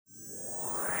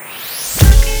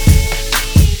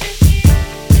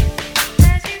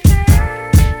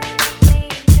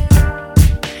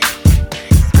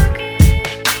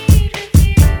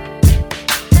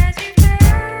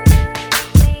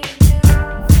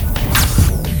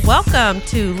welcome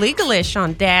to Legalish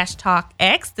on Dash Talk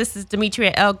X. This is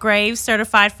Demetria L. Graves,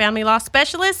 certified family law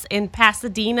specialist in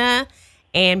Pasadena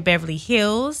and Beverly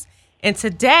Hills. And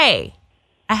today,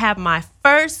 I have my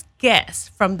first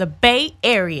guest from the Bay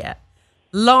Area,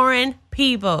 Lauren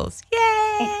Peebles.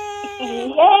 Yay!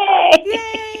 Yay!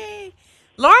 Yay!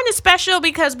 Lauren is special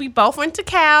because we both went to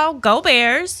Cal, go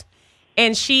Bears,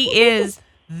 and she is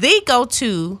the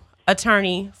go-to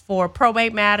attorney for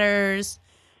probate matters.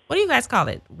 What do you guys call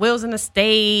it? Wills and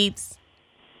estates.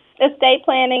 Estate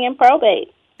planning and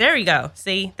probate. There you go.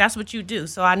 See, that's what you do.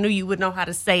 So I knew you would know how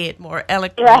to say it more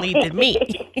eloquently than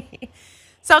me.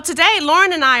 So today,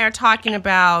 Lauren and I are talking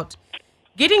about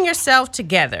getting yourself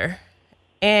together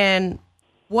and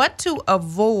what to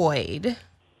avoid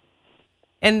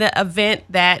in the event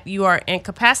that you are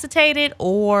incapacitated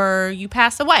or you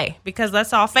pass away. Because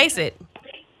let's all face it,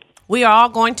 we are all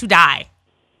going to die.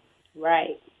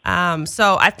 Right.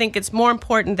 So I think it's more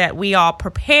important that we all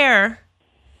prepare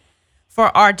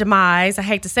for our demise. I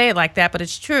hate to say it like that, but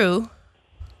it's true.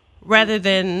 Rather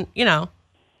than,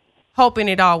 hoping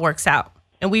it all works out.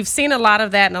 And we've seen a lot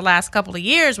of that in the last couple of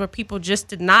years where people just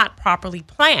did not properly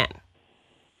plan.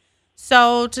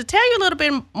 So to tell you a little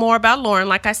bit more about Lauren,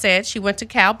 like I said, she went to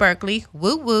Cal Berkeley,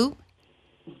 woo woo,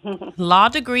 law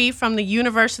degree from the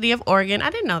University of Oregon. I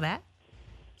didn't know that.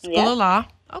 School of Law.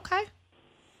 Okay.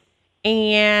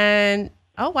 And,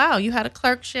 oh, wow, you had a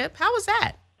clerkship. How was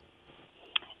that?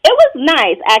 It was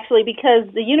nice, actually, because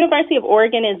the University of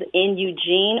Oregon is in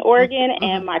Eugene, Oregon,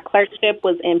 and my clerkship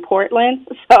was in Portland.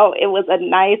 So it was a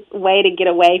nice way to get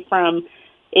away from,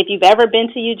 if you've ever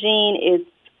been to Eugene, it's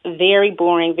very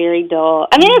boring, very dull.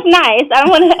 I mean, it's nice. I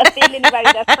don't want to offend anybody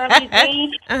that's from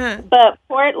Eugene, but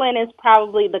Portland is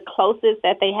probably the closest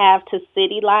that they have to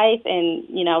city life and,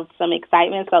 some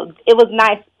excitement. So it was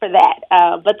nice for that.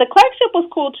 But the clerkship was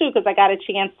cool, too, because I got a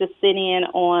chance to sit in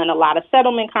on a lot of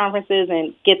settlement conferences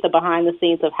and get the behind the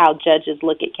scenes of how judges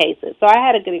look at cases. So I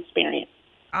had a good experience.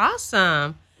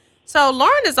 Awesome. So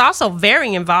Lauren is also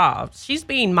very involved. She's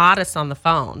being modest on the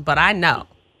phone, but I know.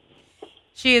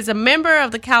 She is a member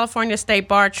of the California State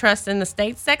Bar Trust in the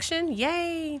State Section.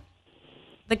 Yay.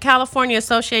 The California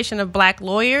Association of Black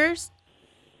Lawyers.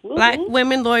 Mm-hmm. Black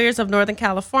Women Lawyers of Northern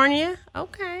California.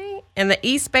 Okay. And the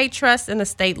East Bay Trust in the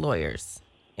State Lawyers.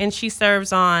 And she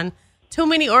serves on too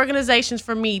many organizations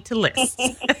for me to list.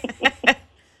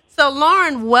 So,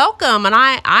 Lauren, welcome. And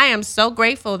I am so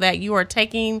grateful that you are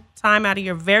taking time out of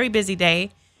your very busy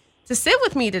day to sit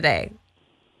with me today.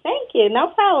 Thank you. No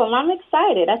problem. I'm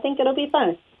excited. I think it'll be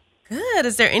fun. Good.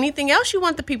 Is there anything else you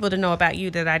want the people to know about you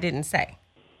that I didn't say?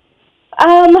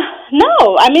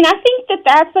 No. I mean, I think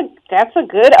that's a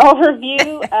good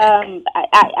overview.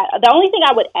 The only thing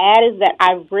I would add is that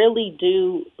I really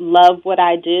do love what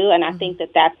I do, and I think that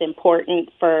that's important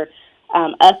for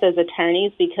us as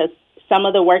attorneys because some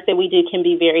of the work that we do can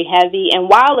be very heavy. And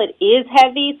while it is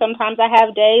heavy, sometimes I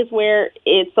have days where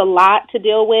it's a lot to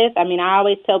deal with. I mean, I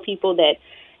always tell people that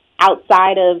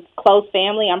outside of close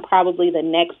family, I'm probably the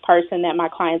next person that my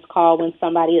clients call when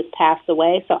somebody has passed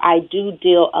away. So I do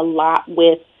deal a lot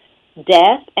with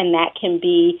death, and that can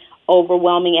be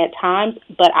overwhelming at times,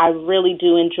 but I really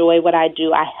do enjoy what I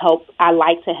do. I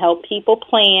like to help people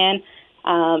plan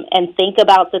and think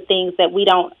about the things that we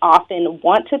don't often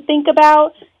want to think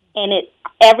about. And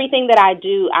everything that I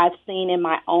do, I've seen in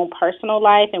my own personal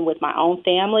life and with my own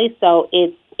family. So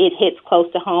it hits close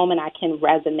to home, and I can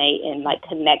resonate and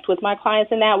connect with my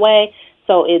clients in that way.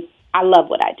 So I love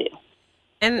what I do.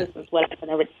 And this is what I'm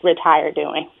going to retire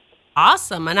doing.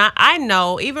 Awesome. And I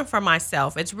know, even for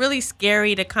myself, it's really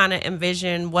scary to kind of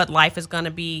envision what life is going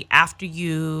to be after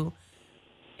you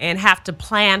and have to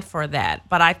plan for that.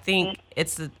 But I think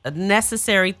it's a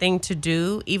necessary thing to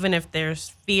do, even if there's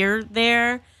fear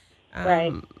there.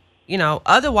 Right.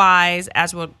 Otherwise,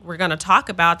 as we're going to talk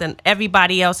about, then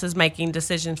everybody else is making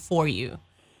decisions for you.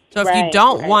 So if you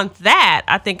don't want that,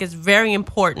 I think it's very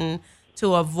important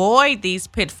to avoid these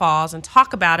pitfalls and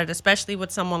talk about it, especially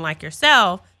with someone like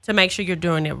yourself, to make sure you're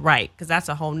doing it right, because that's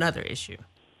a whole nother issue.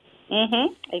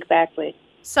 Exactly.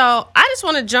 So I just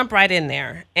want to jump right in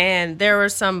there. And there were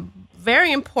some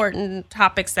very important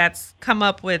topics that's come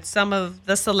up with some of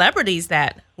the celebrities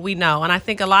that we know. And I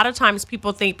think a lot of times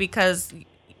people think because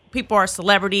people are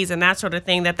celebrities and that sort of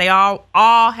thing, that they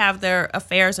all have their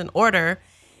affairs in order.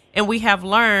 And we have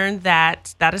learned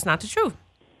that that is not the truth.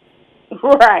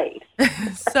 Right.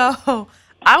 So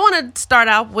I want to start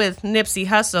out with Nipsey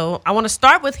Hussle. I want to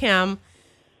start with him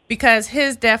because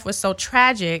his death was so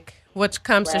tragic, which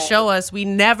comes to show us we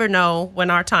never know when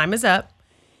our time is up.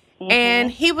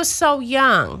 And he was so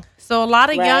young. So a lot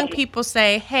of young people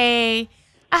say, hey,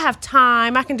 I have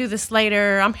time. I can do this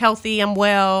later. I'm healthy. I'm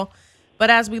well. But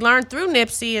as we learned through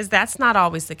Nipsey, is that's not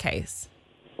always the case.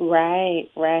 Right.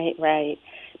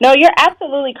 No, you're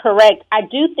absolutely correct. I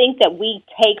do think that we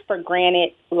take for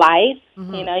granted life.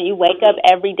 Mm-hmm. You know, you wake up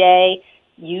every day,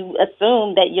 you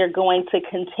assume that you're going to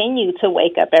continue to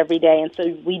wake up every day. And so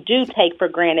we do take for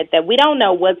granted that we don't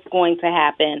know what's going to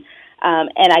happen.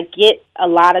 And I get a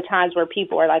lot of times where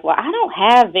people are like, well, I don't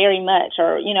have very much,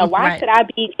 or, you know, why should I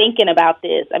be thinking about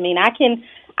this? I mean,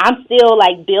 I'm still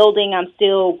like building, I'm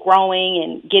still growing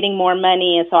and getting more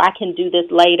money, and so I can do this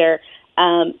later.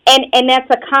 And that's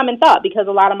a common thought because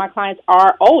a lot of my clients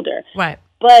are older. Right.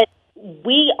 But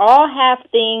we all have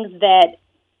things that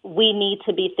we need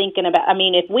to be thinking about. I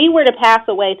mean, if we were to pass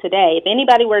away today,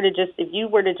 if you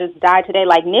were to just die today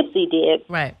like Nipsey did,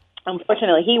 right.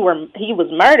 Unfortunately, he was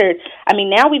murdered. I mean,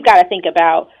 now we've got to think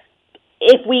about,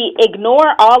 if we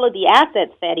ignore all of the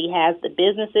assets that he has, the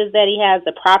businesses that he has,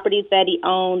 the properties that he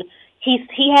owned, he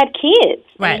had kids.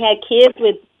 Right. And he had kids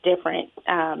with different,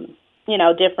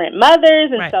 different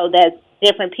mothers, and right. so that's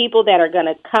different people that are going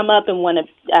to come up and want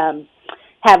to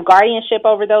have guardianship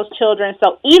over those children.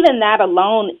 So even that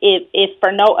alone, if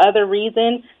for no other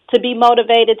reason to be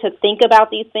motivated to think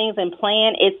about these things and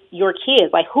plan, it's your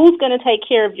kids. Like, who's going to take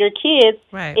care of your kids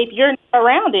if you're not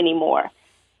around anymore?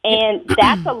 And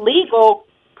that's a legal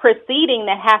proceeding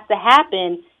that has to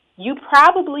happen. You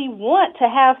probably want to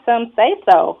have some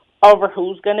say-so over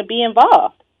who's going to be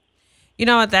involved. You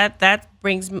know, that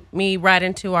brings me right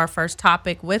into our first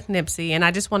topic with Nipsey. And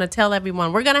I just want to tell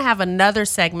everyone, we're going to have another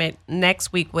segment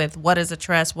next week with what is a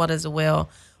trust, what is a will.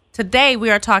 Today, we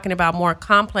are talking about more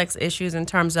complex issues in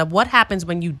terms of what happens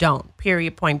when you don't,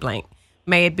 period, point blank.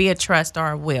 May it be a trust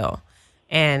or a will.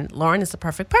 And Lauren is the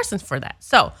perfect person for that.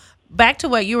 So back to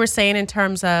what you were saying in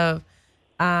terms of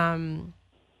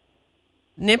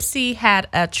Nipsey had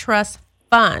a trust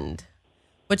fund,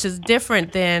 which is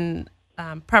different than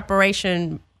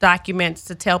preparation documents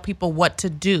to tell people what to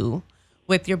do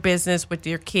with your business, with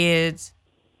your kids,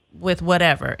 with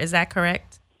whatever. Is that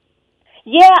correct?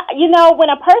 Yeah, you know, when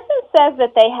a person says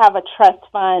that they have a trust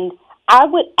fund, I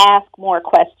would ask more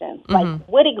questions. Mm-hmm. Like,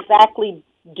 what exactly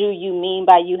do you mean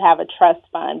by you have a trust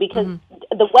fund? Because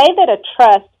the way that a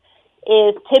trust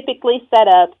is typically set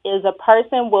up is a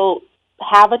person will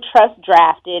have a trust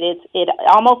drafted. It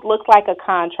almost looks like a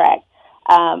contract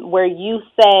where you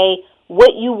say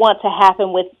what you want to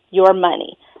happen with your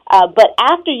money. But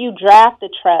after you draft the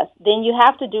trust, then you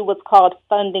have to do what's called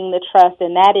funding the trust,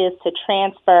 and that is to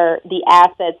transfer the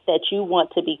assets that you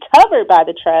want to be covered by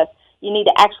the trust. You need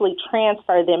to actually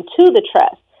transfer them to the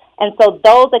trust. And so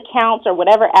those accounts or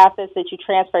whatever assets that you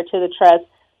transfer to the trust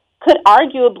could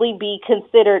arguably be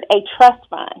considered a trust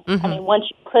fund. I mean, once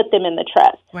you put them in the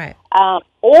trust. Right.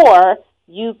 Or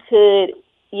you could,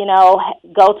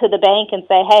 go to the bank and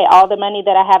say, hey, all the money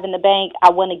that I have in the bank,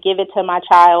 I want to give it to my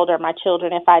child or my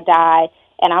children if I die,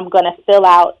 and I'm going to fill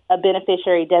out a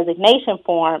beneficiary designation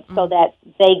form so that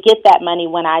they get that money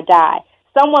when I die.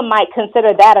 Someone might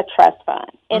consider that a trust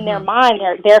fund. In their mind,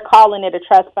 they're calling it a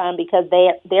trust fund because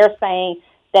they're saying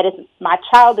that my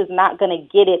child is not going to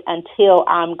get it until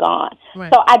I'm gone.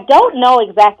 Right. So I don't know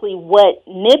exactly what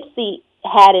Nipsey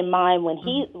had in mind when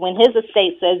his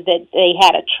estate says that they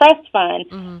had a trust fund.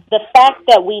 The fact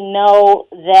that we know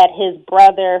that his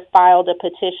brother filed a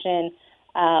petition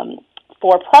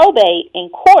for probate in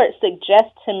court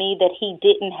suggests to me that he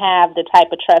didn't have the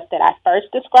type of trust that I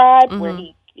first described, where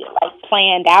he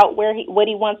planned out what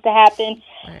he wants to happen.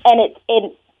 Right.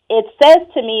 And it says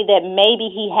to me that maybe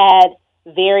he had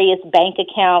various bank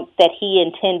accounts that he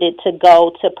intended to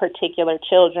go to particular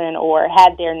children or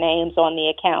had their names on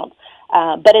the accounts.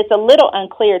 But it's a little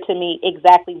unclear to me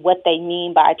exactly what they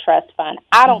mean by trust fund.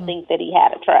 I don't think that he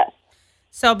had a trust.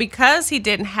 So because he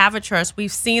didn't have a trust,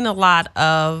 we've seen a lot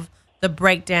of the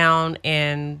breakdown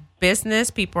in business.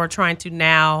 People are trying to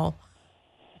now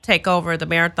take over. The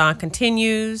marathon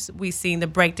continues. We've seen the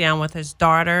breakdown with his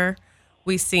daughter.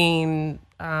 We've seen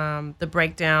the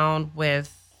breakdown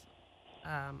with,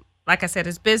 like I said,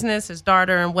 his business, his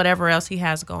daughter, and whatever else he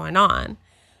has going on.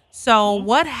 So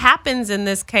what happens in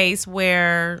this case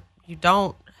where you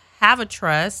don't have a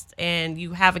trust and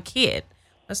you have a kid?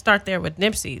 Let's start there with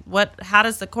Nipsey. How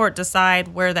does the court decide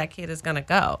where that kid is going to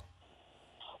go?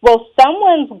 Well,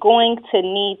 someone's going to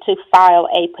need to file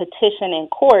a petition in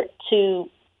court to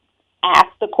ask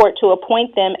the court to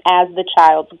appoint them as the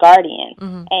child's guardian.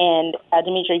 And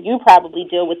Demetria, you probably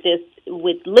deal with this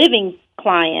with living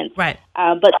clients. Right.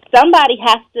 But somebody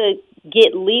has to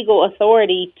get legal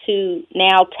authority to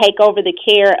now take over the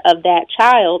care of that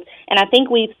child. And I think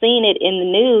we've seen it in the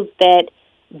news that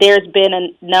there's been a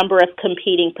number of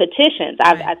competing petitions.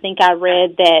 Right. I think I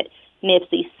read that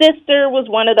Nipsey's sister was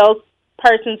one of those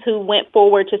persons who went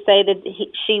forward to say that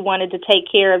she wanted to take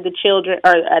care of the children,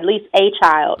 or at least a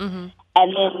child. Mm-hmm.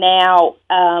 And then now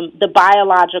the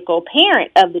biological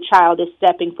parent of the child is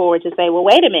stepping forward to say, well,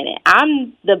 wait a minute,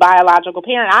 I'm the biological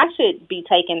parent. I should be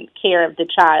taking care of the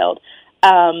child.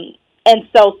 And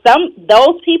so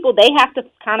those people, they have to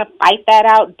kind of fight that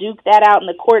out, duke that out, and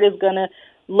the court is going to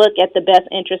look at the best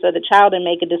interest of the child and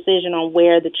make a decision on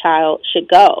where the child should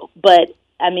go. But,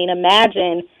 I mean,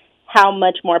 imagine how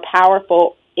much more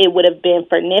powerful it would have been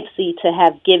for Nipsey to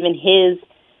have given his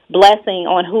blessing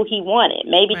on who he wanted.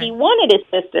 Maybe Right. he wanted his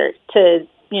sister to,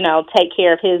 take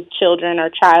care of his children or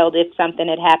child if something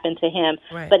had happened to him.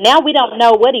 Right. But now we don't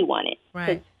know what he wanted.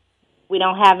 Right. We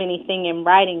don't have anything in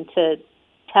writing to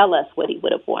tell us what he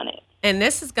would have wanted. And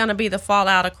this is going to be the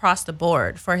fallout across the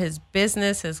board for his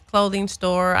business, his clothing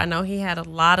store. I know he had a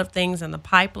lot of things in the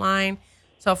pipeline.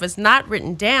 So if it's not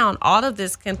written down, all of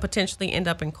this can potentially end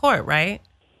up in court, right?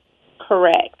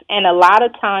 Correct. And a lot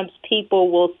of times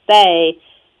people will say,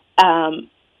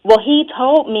 well, he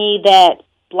told me that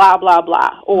blah, blah,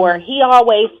 blah, or he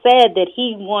always said that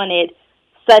he wanted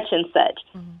such and such.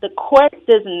 Mm-hmm. The court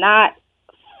does not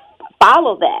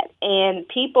follow that. And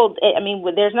people, I mean,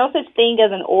 there's no such thing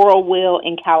as an oral will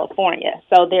in California.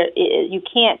 So you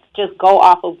can't just go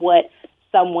off of what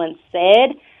someone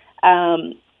said.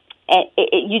 You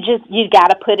got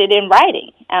to put it in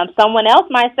writing. Someone else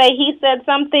might say he said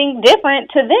something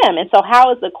different to them. And so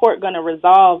how is the court going to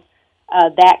resolve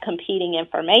that competing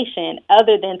information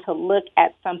other than to look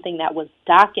at something that was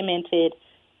documented?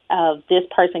 This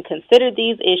person considered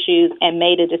these issues and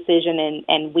made a decision,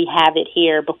 and we have it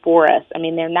here before us. I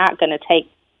mean, they're not going to take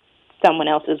someone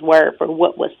else's word for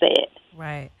what was said.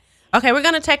 Right. Okay, we're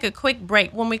going to take a quick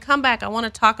break. When we come back, I want to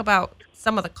talk about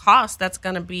some of the costs that's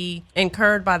going to be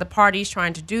incurred by the parties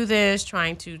trying to do this,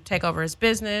 trying to take over his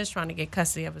business, trying to get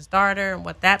custody of his daughter, and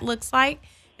what that looks like.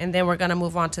 And then we're going to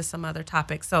move on to some other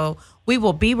topics. So we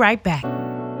will be right back.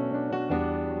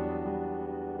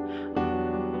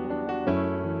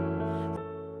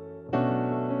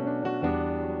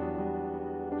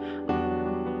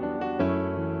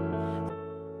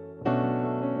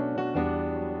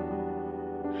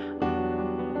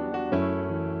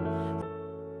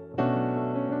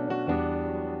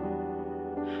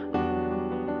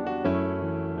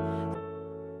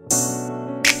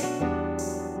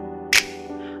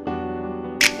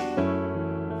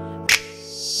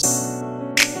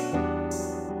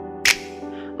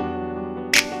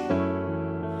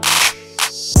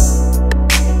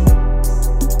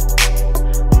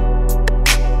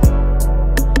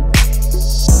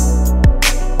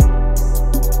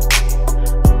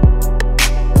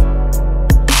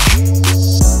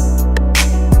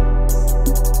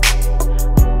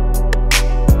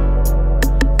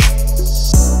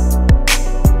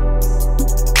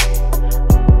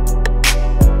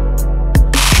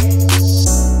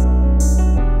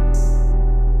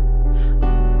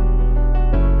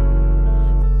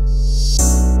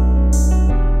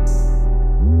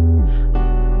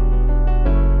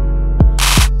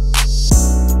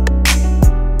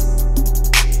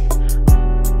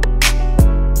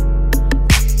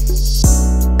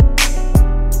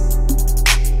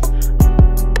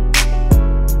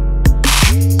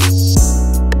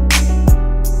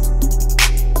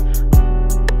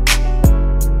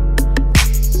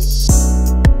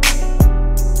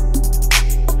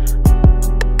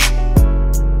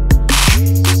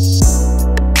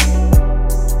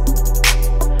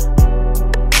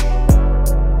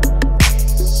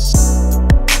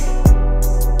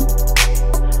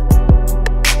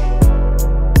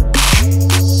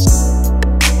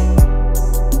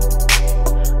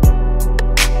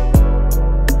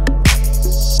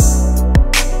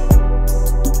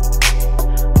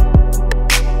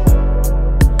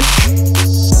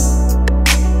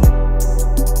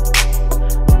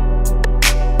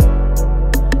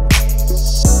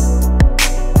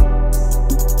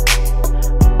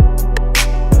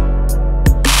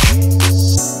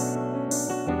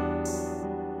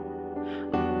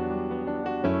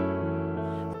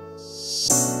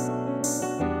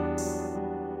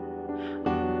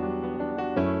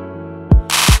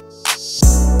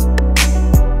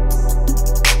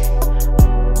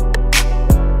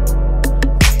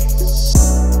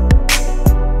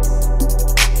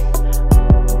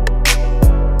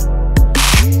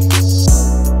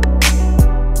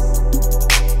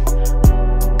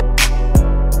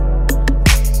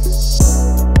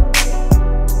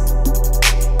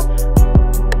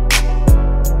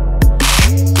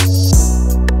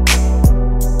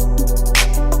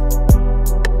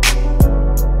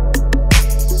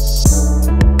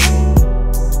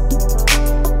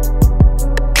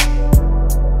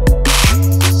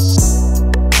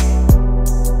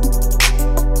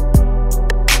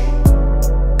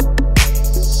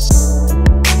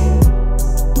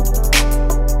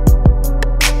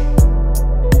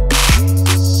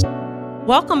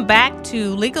 Welcome back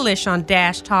to Legalish on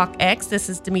Dash Talk X. This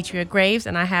is Demetria Graves,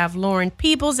 and I have Lauren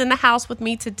Peebles in the house with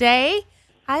me today.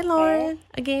 Hi, Lauren,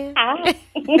 again.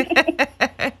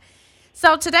 Hi.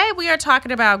 So today we are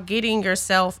talking about getting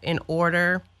yourself in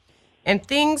order and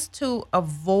things to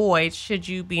avoid should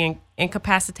you be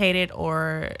incapacitated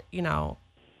or,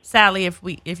 sadly,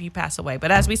 if you pass away. But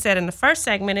as we said in the first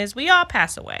segment, is we all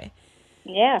pass away.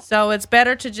 Yeah. So it's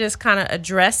better to just kind of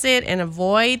address it and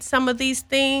avoid some of these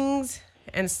things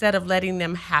instead of letting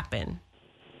them happen.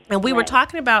 And we were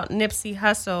talking about Nipsey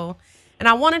Hussle, and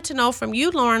I wanted to know from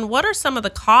you, Lauren, what are some of the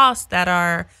costs that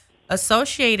are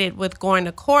associated with going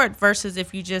to court versus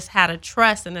if you just had a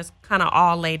trust and it's kind of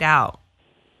all laid out?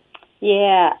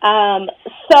 Yeah.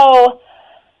 So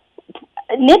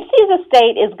Nipsey's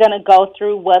estate is going to go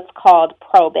through what's called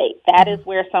probate. That is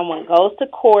where someone goes to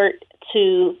court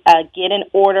to get an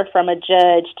order from a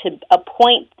judge to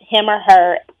appoint him or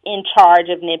her in charge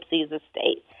of Nipsey's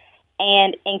estate.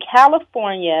 And in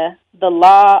California, the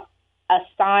law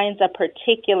assigns a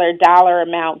particular dollar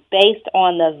amount based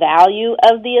on the value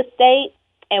of the estate.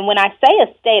 And when I say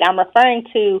estate, I'm referring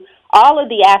to all of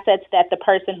the assets that the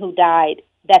person who died,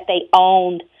 that they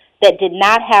owned, that did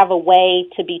not have a way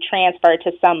to be transferred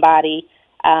to somebody.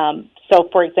 So,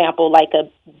 for example, like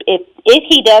if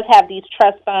he does have these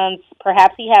trust funds,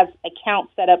 perhaps he has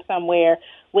accounts set up somewhere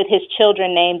with his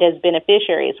children named as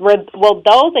beneficiaries. Well,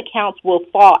 those accounts will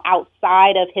fall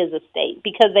outside of his estate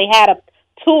because they had a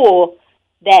tool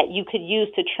that you could use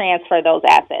to transfer those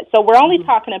assets. So we're only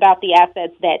talking about the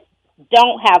assets that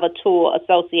don't have a tool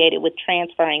associated with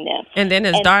transferring them. And then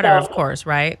his daughter, of course,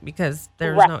 right? Because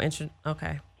there's no interest.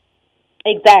 Okay.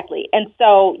 Exactly. And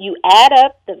so you add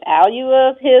up the value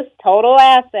of his total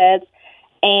assets,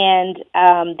 and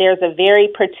there's a very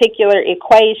particular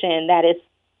equation that is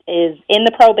in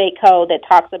the probate code that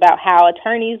talks about how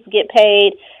attorneys get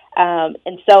paid.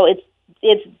 And so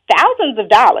it's thousands of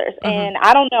dollars. And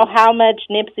I don't know how much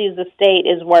Nipsey's estate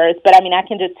is worth, but I mean, I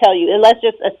can just tell you, let's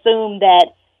just assume that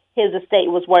his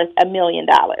estate was worth $1 million.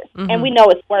 And we know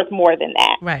it's worth more than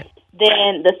that. Right.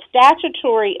 Then the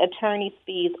statutory attorney's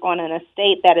fees on an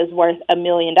estate that is worth $1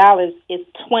 million is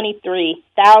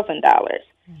 $23,000.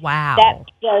 Wow. That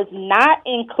does not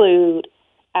include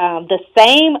the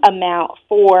same amount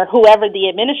for whoever the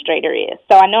administrator is.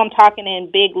 So I know I'm talking in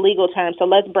big legal terms, so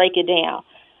let's break it down.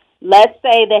 Let's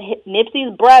say that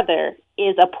Nipsey's brother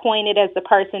is appointed as the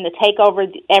person to take over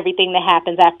everything that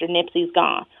happens after Nipsey's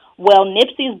gone. Well,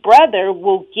 Nipsey's brother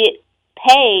will get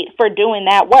paid for doing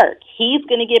that work. He's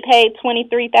going to get paid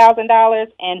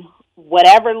 $23,000, and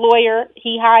whatever lawyer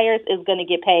he hires is going to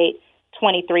get paid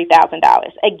 $23,000.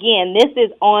 Again, this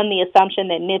is on the assumption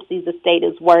that Nipsey's estate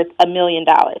is worth $1 million.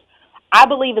 I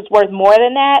believe it's worth more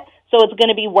than that, so it's going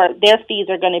to be their fees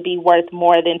are going to be worth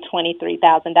more than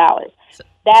 $23,000.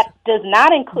 That does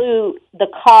not include the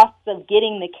costs of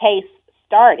getting the case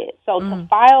started. So to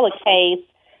file a case,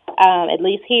 at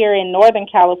least here in Northern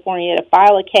California, to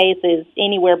file a case is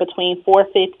anywhere between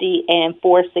 $450 and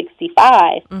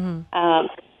 $465, and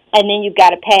then you've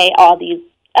got to pay all these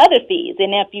other fees.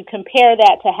 And if you compare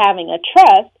that to having a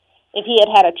trust, if he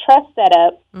had a trust set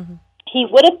up, he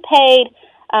would have paid,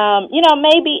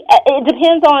 maybe it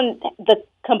depends on the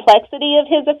complexity of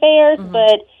his affairs,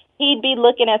 but he'd be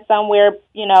looking at somewhere,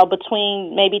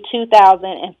 between maybe $2,000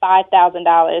 and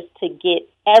 $5,000 to get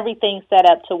everything set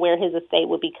up to where his estate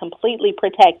would be completely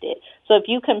protected. So if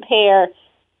you compare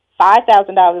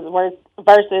 $5,000 worth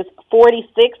versus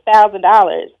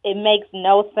 $46,000, it makes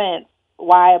no sense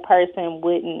why a person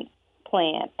wouldn't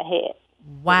plan ahead.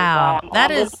 Wow, that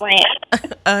is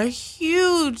a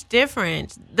huge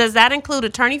difference. Does that include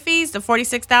attorney fees, the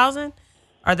 $46,000,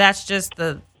 or that's just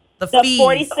the fees?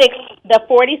 The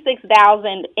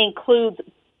 $46,000 includes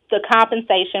the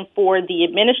compensation for the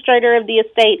administrator of the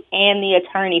estate and the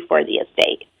attorney for the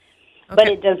estate. Okay. But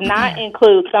it does not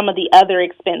include some of the other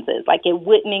expenses. Like it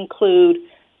wouldn't include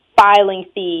filing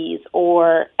fees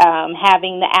or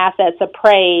having the assets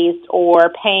appraised or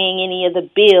paying any of the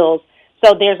bills.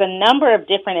 So there's a number of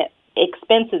different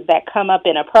expenses that come up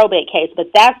in a probate case,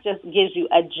 but that just gives you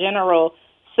a general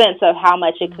sense of how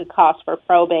much it could cost for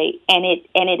probate. And it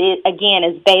is, again,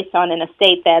 is based on an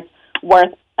estate that's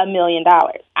worth $1 million.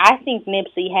 I think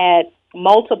Nipsey had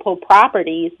multiple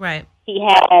properties. Right. He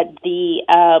had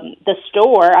the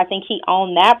store. I think he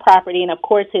owned that property, and of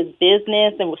course his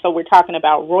business. And so we're talking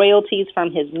about royalties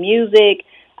from his music,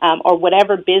 or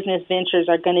whatever business ventures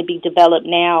are going to be developed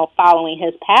now following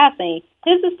his passing.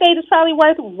 His estate is probably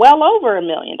worth well over $1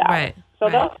 million. Right. So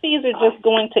those fees are just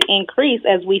going to increase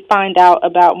as we find out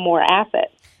about more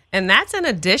assets. And that's in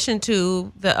addition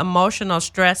to the emotional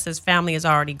stress his family is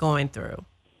already going through.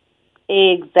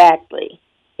 Exactly.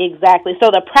 Exactly.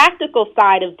 So the practical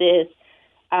side of this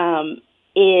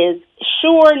is,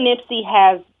 sure, Nipsey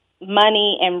has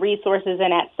money and resources,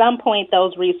 and at some point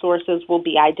those resources will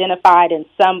be identified and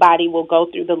somebody will go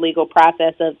through the legal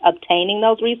process of obtaining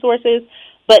those resources.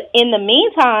 But in the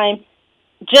meantime,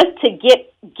 just to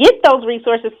get those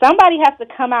resources, somebody has to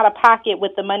come out of pocket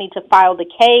with the money to file the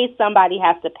case. Somebody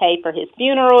has to pay for his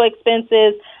funeral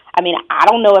expenses. I mean, I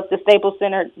don't know if the Staples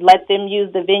Center let them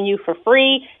use the venue for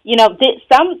free. You know,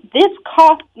 this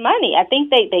costs money. I think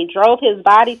they drove his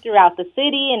body throughout the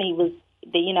city, and he was,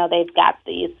 you know, they've got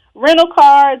these rental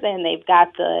cars and they've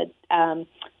got the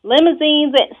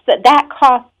limousines. That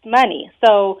costs money.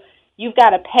 So you've got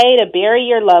to pay to bury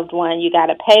your loved one. You got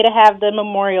to pay to have the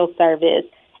memorial service,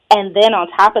 and then on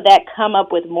top of that, come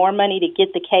up with more money to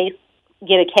get a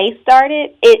case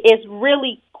started. It's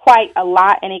really quite a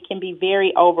lot, and it can be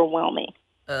very overwhelming.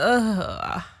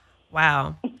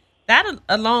 Wow. That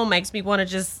alone makes me want to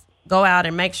just go out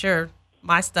and make sure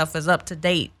my stuff is up to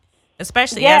date,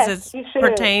 especially as it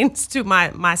pertains to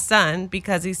my son,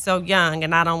 because he's so young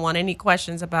and I don't want any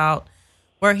questions about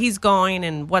where he's going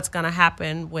and what's going to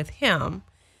happen with him.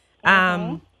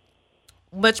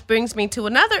 Which brings me to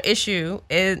another issue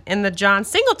in the John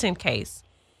Singleton case.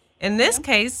 In this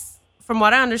case, from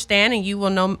what I understand, and you will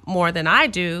know more than I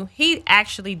do, he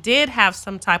actually did have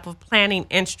some type of planning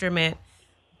instrument,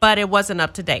 but it wasn't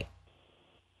up to date.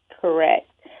 Correct.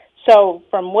 So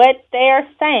from what they're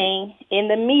saying in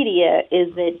the media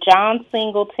is that John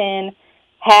Singleton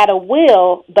had a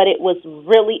will, but it was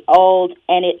really old,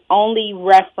 and it only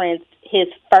referenced his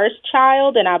first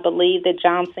child, and I believe that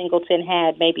John Singleton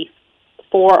had maybe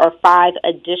 4 or 5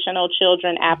 additional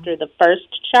children after the first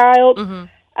child.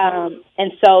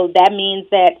 And so that means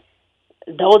that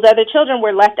those other children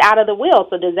were left out of the will.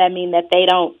 So does that mean that they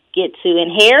don't get to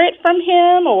inherit from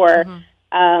him? Or,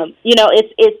 you know,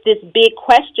 it's this big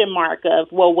question mark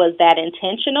of, well, was that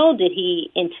intentional? Did he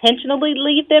intentionally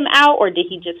leave them out, or did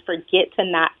he just forget to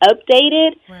not update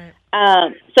it? Right.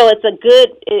 So it's a good,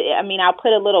 I mean, I'll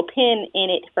put a little pin in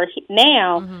it for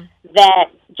now, that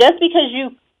just because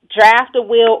you draft a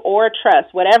will or a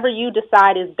trust, whatever you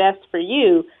decide is best for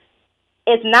you,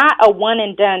 it's not a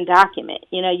one-and-done document.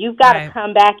 You know, you've got to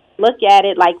come back and look at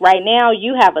it. Like right now,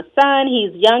 you have a son,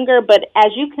 he's younger, but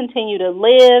as you continue to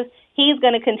live, he's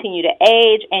going to continue to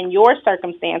age, and your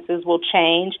circumstances will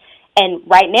change. And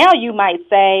right now, you might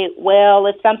say, well,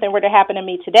 if something were to happen to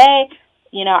me today,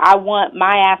 you know, I want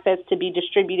my assets to be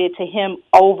distributed to him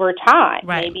over time,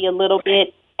 maybe a little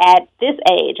bit at this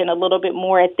age and a little bit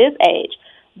more at this age.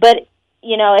 But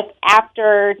you know, if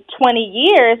after 20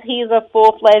 years he's a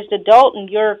full-fledged adult and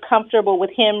you're comfortable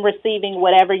with him receiving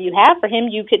whatever you have for him,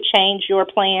 you could change your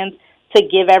plans to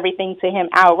give everything to him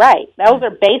outright. Those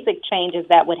are basic changes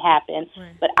that would happen.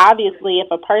 But obviously, if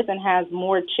a person has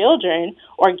more children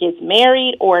or gets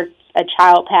married or a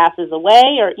child passes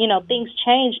away or, you know, things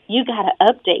change, you got to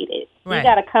update it. You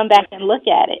got to come back and look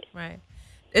at it.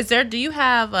 Do you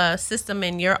have a system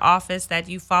in your office that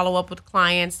you follow up with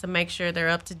clients to make sure they're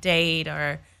up to date,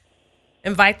 or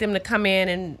invite them to come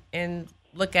in and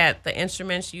look at the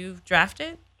instruments you've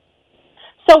drafted?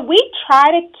 So we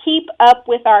try to keep up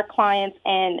with our clients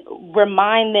and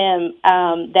remind them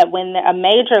that when a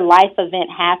major life event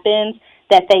happens,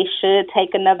 that they should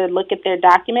take another look at their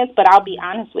documents. But I'll be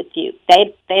honest with you,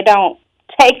 they don't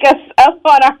take us up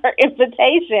on our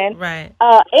invitation.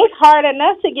 It's hard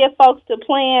enough to get folks to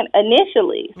plan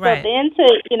initially. So then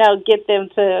to, you know, get them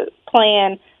to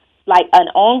plan like an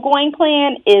ongoing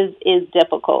plan is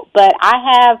difficult. But I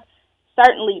have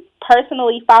certainly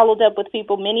personally followed up with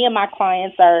people. Many of my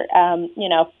clients are, you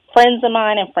know, friends of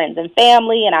mine and friends and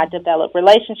family, and I develop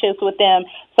relationships with them.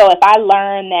 So if I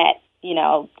learn that, you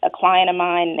know, a client of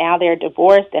mine, now they're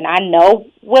divorced, and I know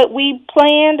what we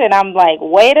planned, and I'm like,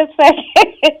 wait a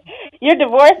second, you're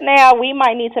divorced now, we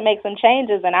might need to make some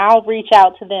changes, and I'll reach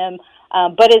out to them.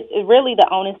 But it really, the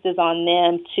onus is on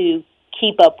them to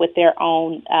keep up with their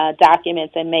own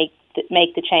documents and make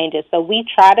the changes. So we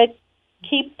try to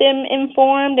keep them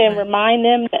informed and remind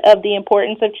them of the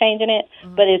importance of changing it,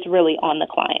 but it's really on the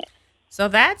client. So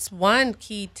that's one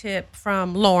key tip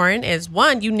from Lauren is,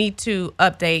 one, you need to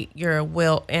update your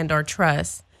will and or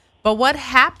trust. But what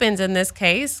happens in this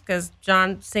case, because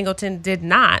John Singleton did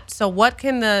not, so what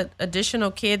can the additional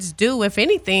kids do, if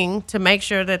anything, to make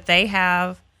sure that they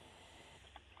have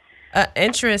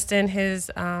interest in his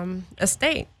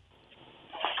estate?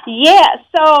 Yeah,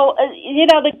 so, you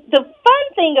know, the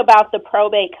fun thing about the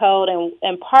probate code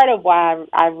and part of why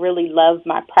I really love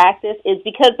my practice is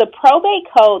because the probate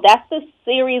code, that's the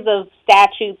series of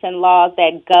statutes and laws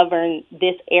that govern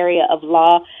this area of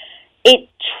law. it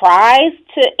tries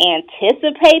to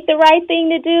anticipate the right thing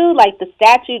to do. Like the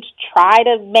statutes try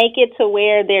to make it to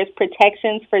where there's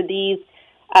protections for these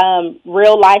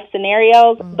real life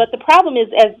scenarios. But the problem is,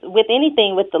 as with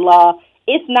anything with the law,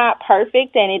 it's not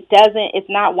perfect, and it's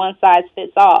not one size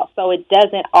fits all. So it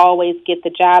doesn't always get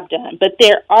the job done. But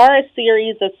there are a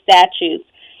series of statutes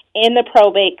in the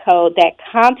probate code that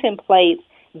contemplates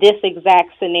this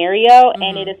exact scenario,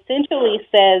 and it essentially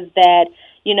says that,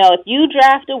 if you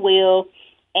draft a will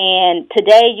and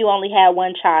today you only have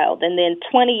one child, and then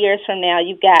 20 years from now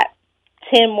you've got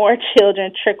 10 more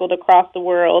children trickled across the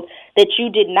world that you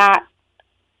did not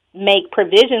make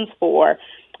provisions for,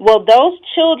 well, those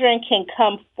children can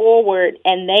come forward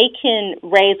and they can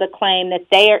raise a claim that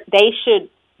they should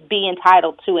be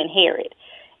entitled to inherit.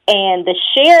 And the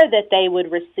share that they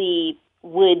would receive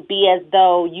would be as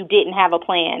though you didn't have a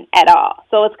plan at all.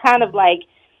 So it's kind of like,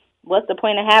 what's the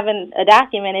point of having a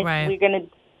document if we're going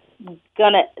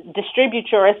to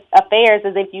distribute your affairs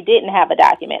as if you didn't have a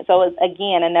document? So it's,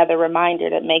 again, another reminder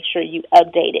to make sure you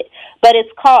update it. But it's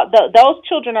called, those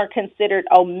children are considered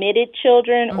omitted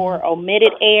children or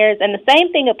omitted heirs. And the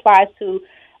same thing applies to,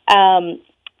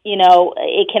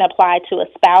 it can apply to a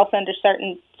spouse under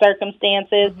certain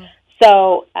circumstances.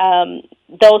 So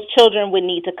those children would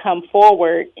need to come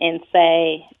forward and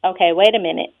say, okay, wait a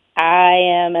minute,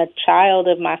 I am a child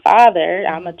of my father.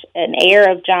 I'm an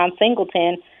heir of John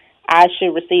Singleton. I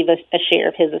should receive a share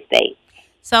of his estate.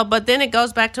 So, but then it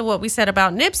goes back to what we said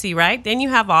about Nipsey, right? Then you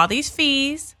have all these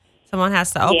fees. Someone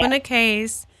has to open a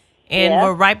case, and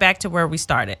we're right back to where we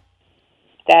started.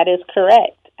 That is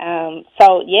correct.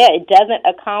 It doesn't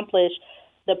accomplish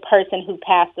the person who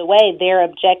passed away their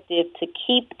objective to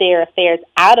keep their affairs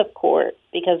out of court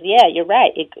because, you're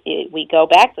right, we go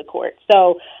back to court.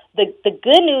 So the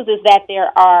good news is that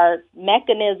there are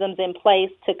mechanisms in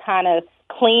place to kind of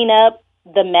clean up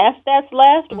the mess that's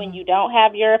left when you don't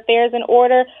have your affairs in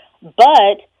order.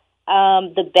 But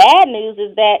the bad news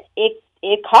is that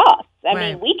it costs. I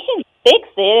mean, we can fix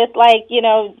it. It's like,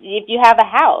 if you have a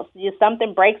house,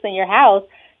 something breaks in your house,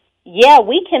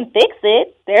 we can fix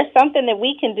it. There's something that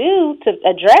we can do to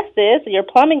address this. Your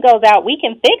plumbing goes out, we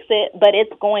can fix it, but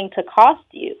it's going to cost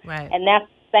you. Right. And that's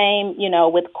the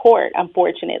same, with court,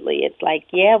 unfortunately. It's like,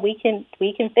 we can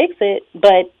fix it,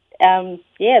 but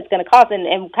it's going to cost.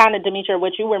 And kind of, Demetra,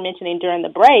 what you were mentioning during the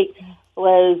break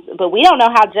was, but we don't know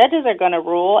how judges are going to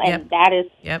rule, and that is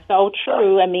so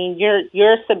true. I mean,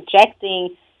 you're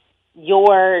subjecting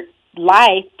your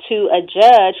life to a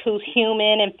judge who's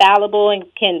human and fallible and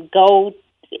can go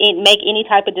and make any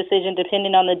type of decision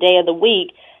depending on the day of the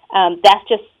week. That's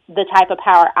just the type of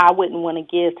power I wouldn't want to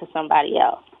give to somebody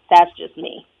else. That's just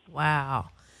me. Wow.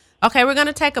 Okay, we're going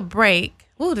to take a break.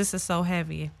 Ooh, this is so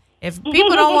heavy. If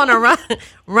people don't want to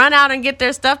run out and get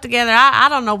their stuff together, I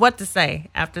don't know what to say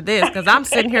after this because I'm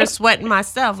sitting here sweating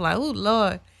myself like, ooh,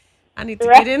 Lord, I need to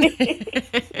get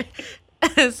in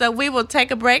there. So we will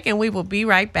take a break and we will be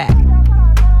right back.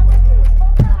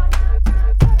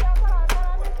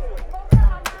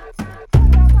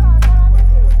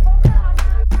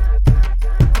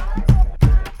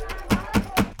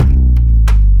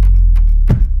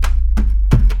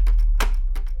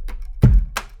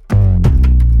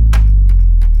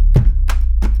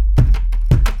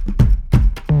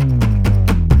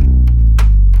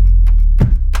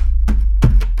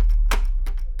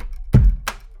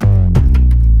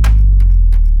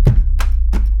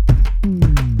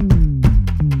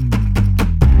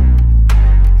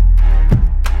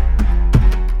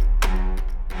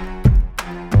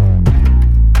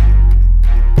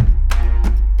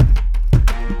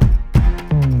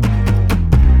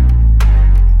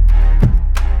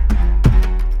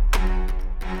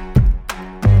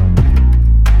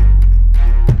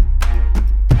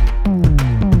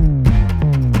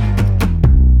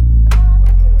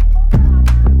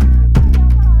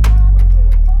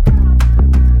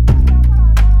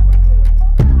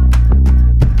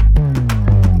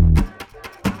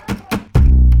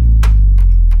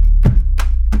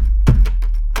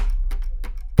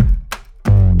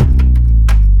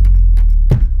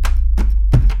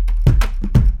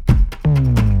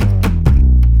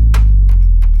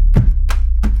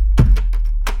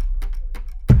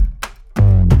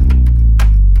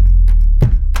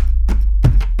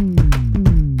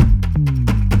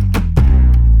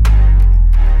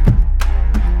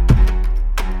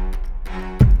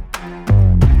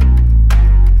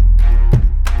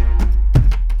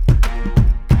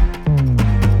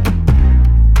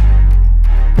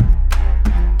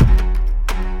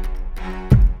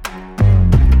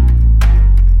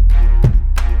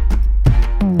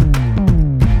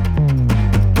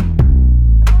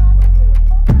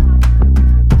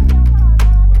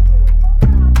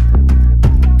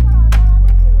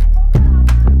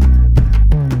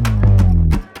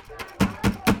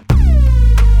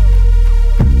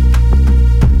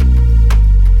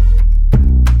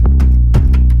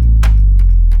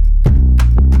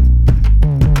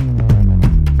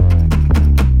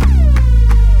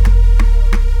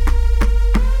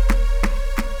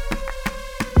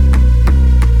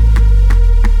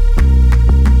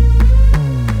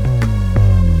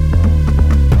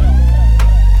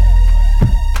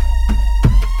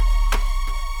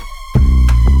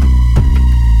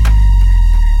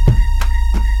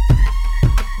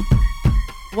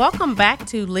 back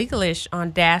to Legalish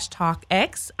on Dash Talk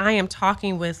X. I am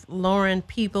talking with Lauren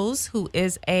Peebles, who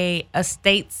is a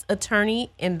estates attorney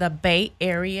in the Bay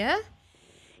Area.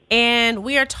 And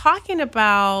we are talking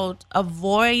about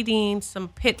avoiding some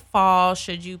pitfalls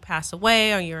should you pass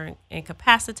away or you're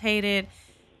incapacitated,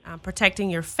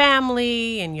 protecting your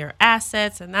family and your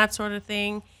assets and that sort of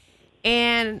thing.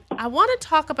 And I want to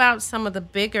talk about some of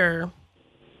the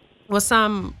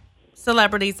some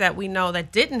celebrities that we know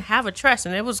that didn't have a trust.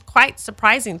 And it was quite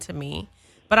surprising to me.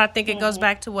 But I think it goes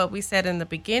back to what we said in the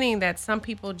beginning, that some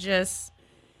people just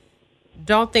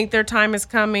don't think their time is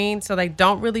coming, so they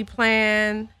don't really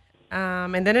plan.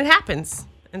 And then it happens.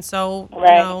 And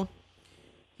so,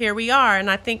 here we are. And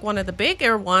I think one of the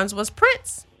bigger ones was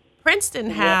Prince. Prince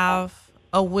didn't have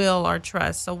a will or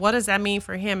trust. So what does that mean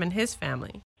for him and his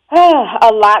family?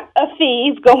 A lot of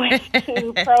fees going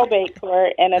to probate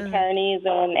court and attorneys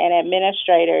and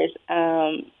administrators.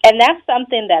 And that's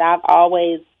something that I've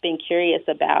always been curious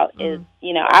about is,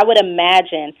 I would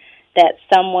imagine that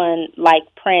someone like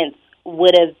Prince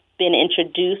would have been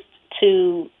introduced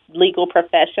to legal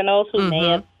professionals who may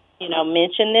have,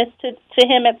 mentioned this to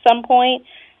him at some point.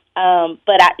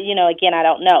 But again, I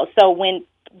don't know.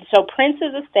 So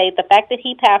Prince's estate, the fact that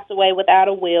he passed away without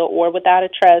a will or without a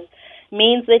trust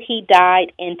means that he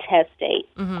died intestate.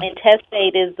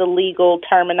 Intestate is the legal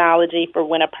terminology for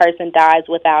when a person dies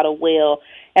without a will.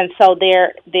 And so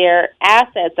their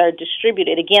assets are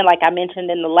distributed. Again, like I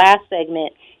mentioned in the last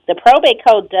segment, the probate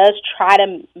code does try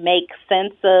to make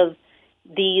sense of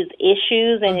these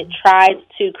issues, and it tries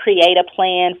to create a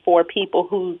plan for people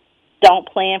who don't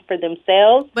plan for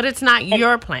themselves. But it's not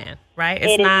your plan, right?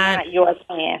 It is not your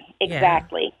plan.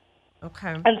 Exactly. Yeah.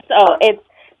 Okay. And so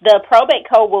the probate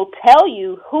code will tell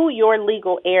you who your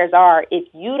legal heirs are if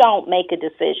you don't make a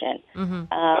decision.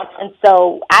 And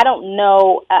so I don't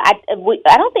know. I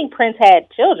don't think Prince had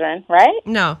children, right?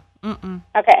 No.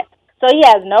 Okay. So he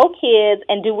has no kids,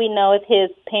 and do we know if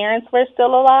his parents were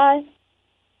still alive?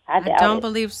 I don't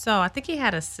believe so. I think he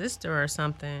had a sister or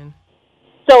something.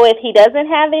 So if he doesn't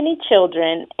have any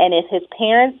children, and if his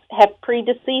parents have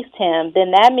predeceased him,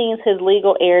 then that means his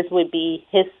legal heirs would be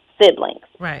his siblings.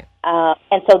 Right.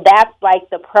 And so that's like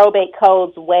the probate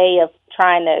code's way of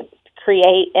trying to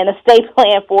create an estate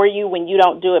plan for you when you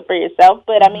don't do it for yourself.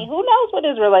 But, I mean, who knows what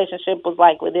his relationship was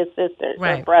like with his sisters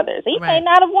or brothers. He may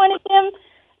not have wanted them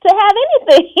to have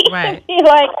anything. Right. He's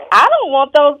like, I don't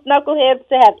want those knuckleheads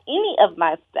to have any of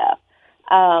my stuff.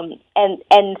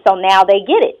 And so now they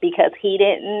get it because he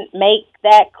didn't make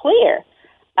that clear.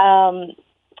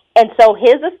 And so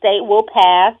his estate will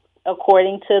pass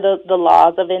according to the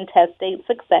laws of intestate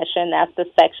succession. That's the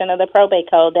section of the probate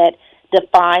code that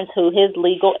defines who his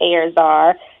legal heirs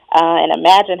are. And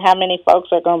imagine how many folks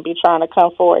are going to be trying to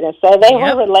come forward and say they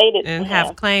were related and to have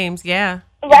him. claims. Yeah.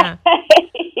 Right.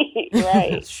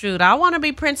 Right. Shoot, I want to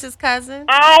be Prince's cousin.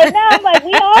 I know. I'm like,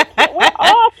 we're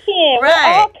all kin. Right.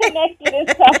 We're all connected in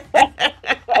some way.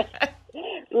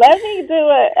 Let me do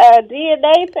a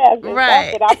DNA test and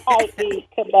right. that I might be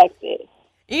connected.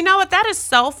 You know what? That is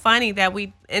so funny that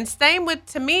and same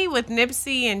to me with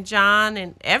Nipsey and John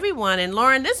and everyone and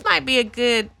Lauren, this might be a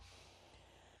good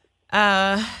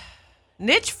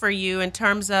niche for you in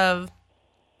terms of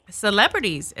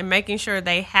celebrities and making sure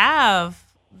they have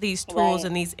these tools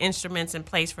and these instruments in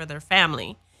place for their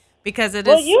family. Because it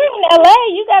is. Well, you're in LA.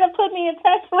 You got to put me in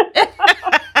touch with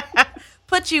them.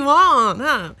 Put you on,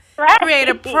 huh? Right. Create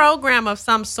a program of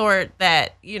some sort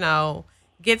that,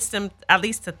 gets them at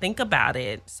least to think about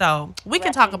it. So we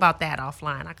can talk about that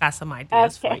offline. I got some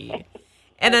ideas for you.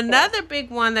 And another big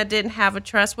one that didn't have a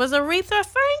trust was Aretha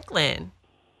Franklin.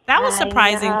 That was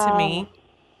surprising to me.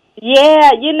 Yeah,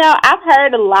 I've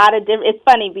heard a lot of different. It's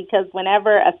funny because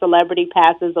whenever a celebrity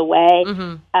passes away,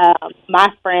 my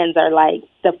friends are like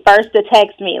the first to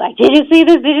text me, like, "Did you see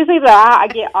this? Did you see that?" I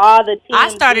get all the TMZ. I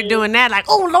started doing that, like,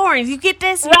 "Oh, Lauren, you get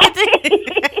this? You get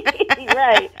this?"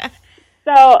 Right.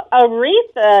 So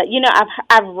Aretha,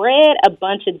 I've read a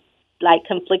bunch of like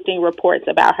conflicting reports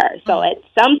about her. So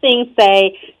some things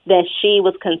say that she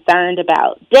was concerned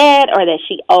about debt or that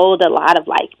she owed a lot of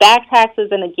like back taxes.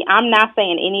 And again, I'm not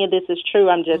saying any of this is true.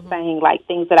 I'm just saying like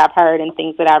things that I've heard and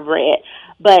things that I've read.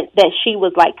 But that she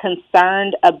was like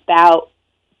concerned about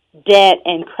debt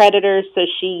and creditors. So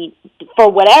she, for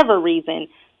whatever reason,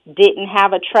 didn't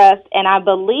have a trust. And I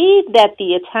believe that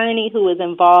the attorney who is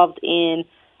involved in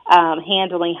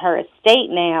handling her estate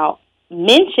now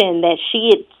mentioned that she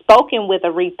had spoken with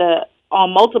Aretha on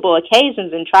multiple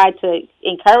occasions and tried to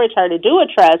encourage her to do a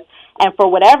trust. And for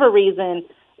whatever reason,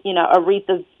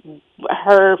 Aretha's,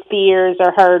 her fears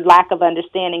or her lack of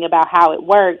understanding about how it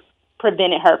works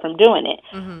prevented her from doing it.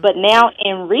 But now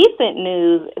in recent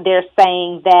news, they're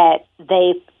saying that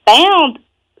they found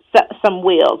some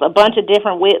wills, a bunch of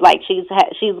different wills. Like she's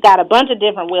got a bunch of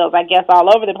different wills, I guess, all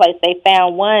over the place. They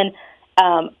found one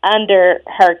under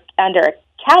a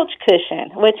couch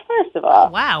cushion. Which, first of all,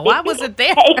 wow, why was it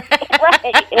there?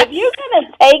 Right, if you're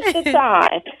gonna take the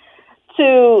time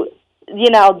to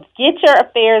get your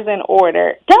affairs in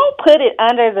order, don't put it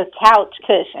under the couch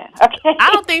cushion, okay?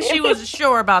 I don't think she was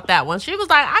sure about that one. She was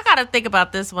like, I got to think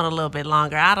about this one a little bit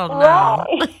longer. I don't know.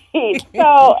 Right.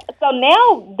 So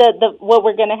now the what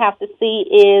we're going to have to see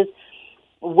is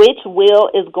which will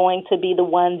is going to be the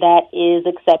one that is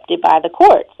accepted by the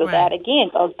court. So that, again,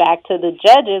 goes back to the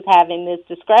judges having this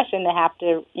discretion to have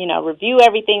to, review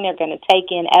everything. They're going to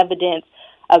take in evidence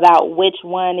about which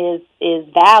one is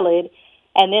valid.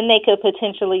 And then they could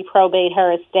potentially probate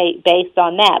her estate based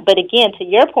on that. But again, to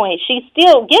your point, she's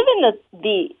still, given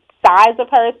the size of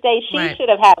her estate, she should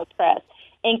have had a trust.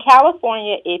 In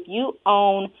California, if you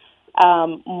own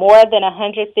more than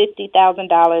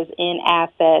 $150,000 in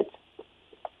assets,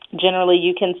 generally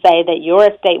you can say that your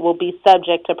estate will be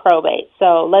subject to probate.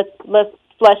 So let's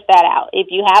flesh that out. If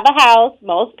you have a house,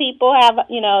 most people have,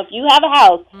 if you have a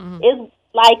house, it's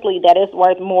likely that it's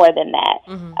worth more than that.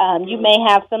 You may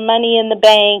have some money in the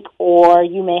bank, or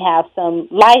you may have some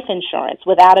life insurance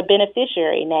without a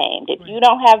beneficiary named. If you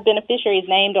don't have beneficiaries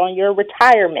named on your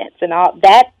retirements and all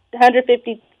that,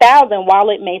 $150,000, while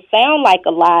it may sound like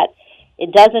a lot,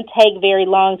 it doesn't take very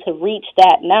long to reach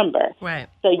that number. Right.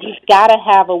 So you've got to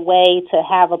have a way to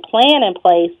have a plan in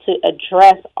place to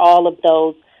address all of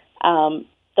those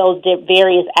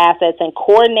various assets and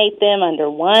coordinate them under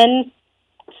one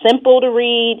simple to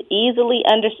read, easily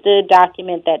understood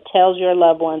document that tells your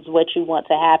loved ones what you want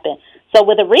to happen. So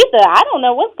with Aretha, I don't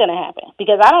know what's going to happen,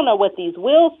 because I don't know what these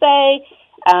wills say.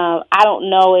 I don't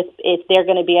know if they're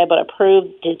going to be able to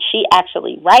prove, did she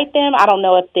actually write them? I don't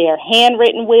know if they're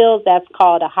handwritten wills. That's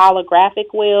called a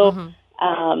holographic will.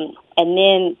 And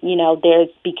then,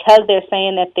 because they're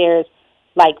saying that there's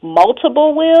like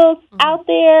multiple wills out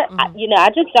there, I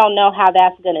just don't know how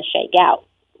that's going to shake out.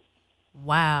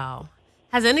 Wow.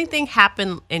 Has anything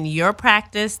happened in your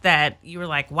practice that you were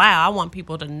like, wow, I want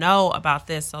people to know about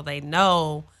this so they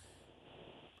know,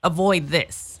 avoid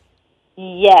this?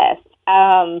 Yes.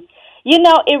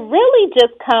 It really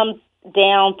just comes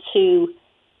down to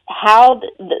how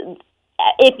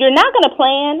if you're not going to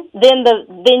plan,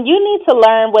 then you need to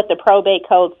learn what the probate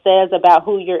code says about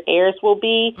who your heirs will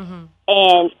be.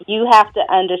 And you have to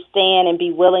understand and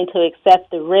be willing to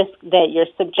accept the risk that you're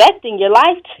subjecting your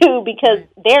life to, because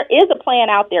there is a plan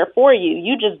out there for you.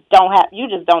 You just don't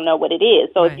know what it is.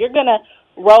 So if you're going to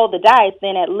roll the dice,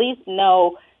 then at least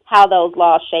know how those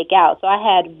laws shake out. So I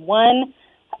had one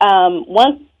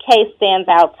case stands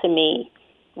out to me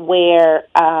where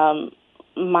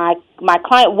my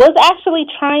client was actually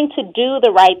trying to do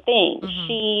the right thing.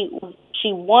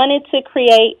 She wanted to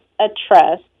create a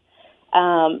trust.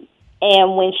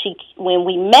 And when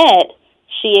we met,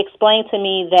 she explained to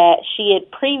me that she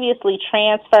had previously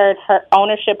transferred her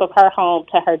ownership of her home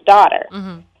to her daughter.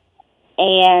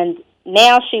 And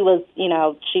now she was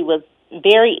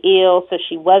very ill, so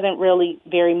she wasn't really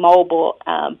very mobile.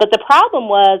 But the problem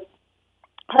was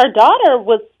her daughter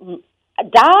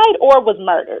died or was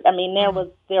murdered. I mean,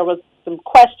 there was some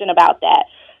question about that.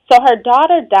 So her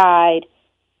daughter died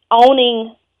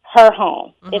owning her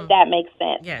home, if that makes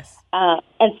sense. Yes.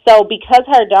 And so because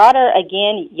her daughter,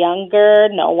 again, younger,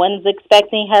 no one's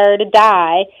expecting her to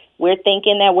die, we're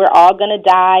thinking that we're all going to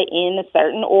die in a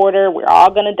certain order. We're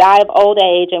all going to die of old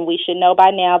age, and we should know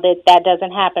by now that that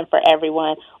doesn't happen for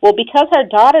everyone. Well, because her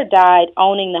daughter died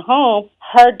owning the home,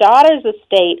 her daughter's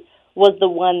estate was the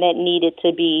one that needed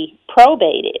to be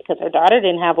probated, because her daughter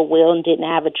didn't have a will and didn't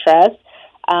have a trust.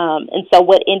 And so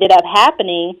what ended up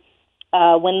happening,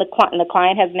 when the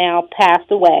client has now passed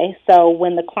away. So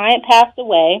when the client passed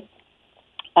away,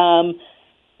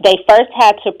 they first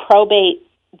had to probate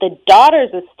the daughter's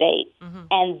estate,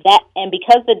 and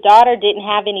because the daughter didn't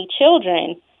have any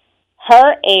children,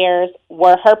 her heirs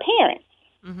were her parents.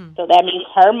 So that means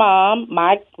her mom,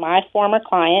 my former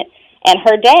client, and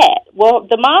her dad. Well,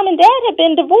 the mom and dad had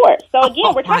been divorced. So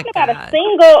again, we're talking about a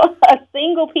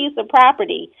single piece of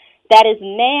property that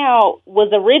was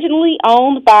originally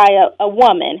owned by a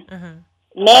woman.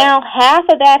 Now half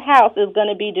of that house is going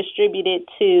to be distributed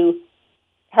to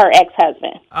her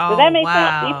ex-husband. Does that make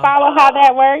sense? You follow how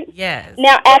that works? Yes.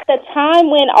 Now, at the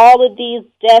time when all of these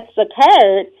deaths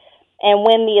occurred and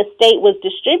when the estate was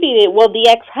distributed, well, the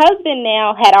ex-husband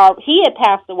now had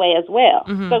passed away as well.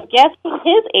 So guess who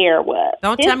his heir was?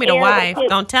 Don't tell me the wife.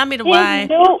 Don't tell me the wife.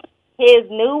 His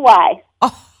new wife.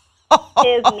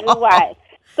 his new wife.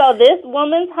 So this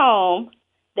woman's home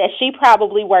that she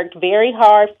probably worked very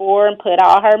hard for and put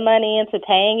all her money into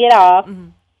paying it off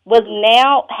was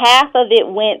now half of it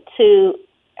went to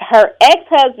her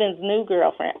ex-husband's new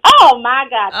girlfriend. Oh, my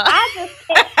God.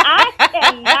 I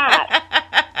cannot.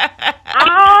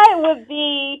 I would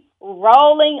be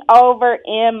rolling over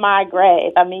in my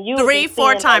grave. I mean, you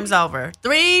 3-4 times over.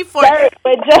 3-4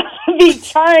 would just be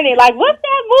turning. Like, what's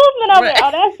that movement over there?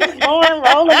 Oh, that's just Lauren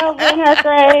rolling over in her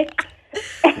grave.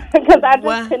 Because I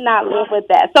just could not live with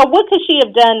that. So what could she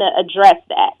have done to address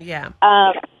that? Yeah.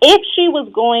 If she was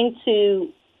going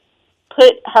to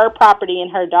put her property in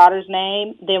her daughter's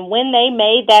name, then when they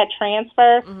made that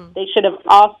transfer, they should have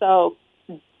also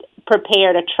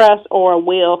prepared a trust or a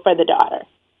will for the daughter.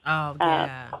 Oh,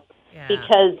 yeah.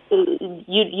 Because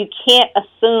you can't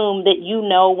assume that you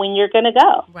know when you're going to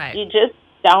go. Right. You just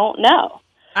don't know.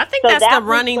 I think that's the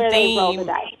running theme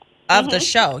of the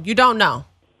show. You don't know.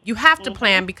 You have to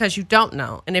plan because you don't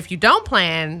know. And if you don't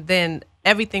plan, then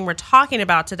everything we're talking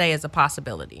about today is a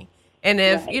possibility. And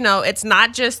if, it's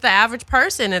not just the average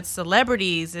person, it's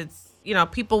celebrities, it's,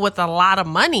 people with a lot of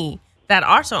money that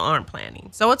also aren't planning.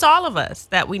 So it's all of us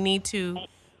that we need to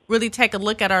really take a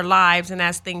look at our lives. And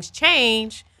as things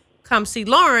change, come see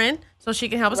Lauren so she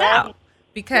can help us out.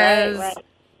 Because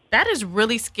that is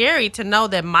really scary to know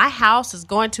that my house is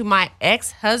going to my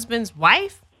ex-husband's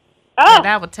wife. Oh. Yeah,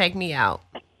 that would take me out.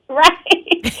 Right.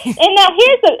 And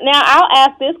now I'll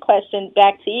ask this question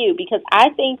back to you, because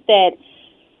I think that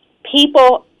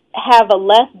people have a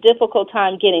less difficult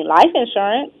time getting life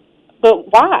insurance. But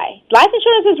why? Life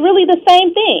insurance is really the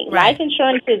same thing. Right. Life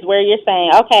insurance is where you're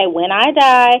saying, okay, when I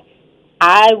die,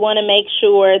 I want to make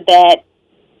sure that,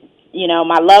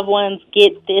 my loved ones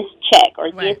get this check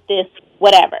or get this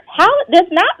whatever.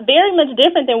 That's not very much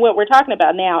different than what we're talking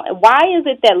about now. Why is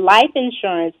it that life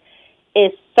insurance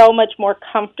is so much more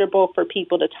comfortable for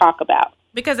people to talk about?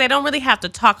 Because they don't really have to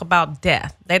talk about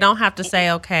death. They don't have to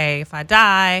say, okay, if I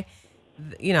die,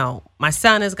 my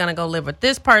son is going to go live with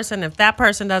this person. If that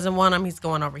person doesn't want him, he's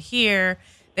going over here.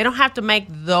 They don't have to make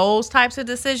those types of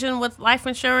decisions with life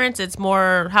insurance. It's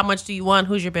more, how much do you want?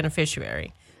 Who's your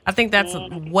beneficiary? I think that's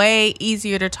way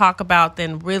easier to talk about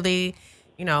than really,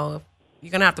 if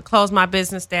you're going to have to close my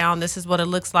business down, this is what it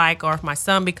looks like. Or if my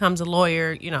son becomes a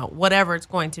lawyer, whatever it's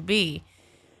going to be.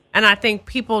 And I think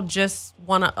people just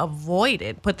want to avoid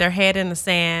it, put their head in the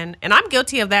sand. And I'm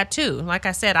guilty of that too. Like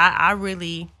I said, I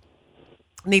really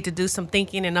need to do some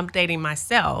thinking and updating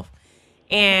myself.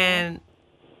 And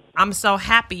I'm so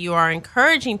happy you are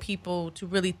encouraging people to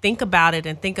really think about it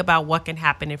and think about what can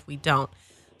happen if we don't.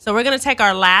 So we're going to take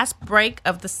our last break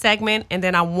of the segment, and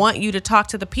then I want you to talk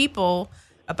to the people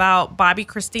about Bobbi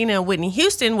Kristina and Whitney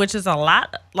Houston, which is a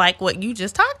lot like what you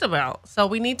just talked about. So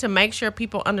we need to make sure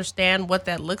people understand what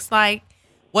that looks like,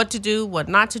 what to do, what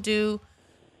not to do,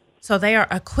 so they are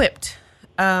equipped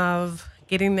of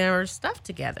getting their stuff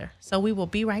together. So we will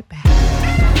be right back.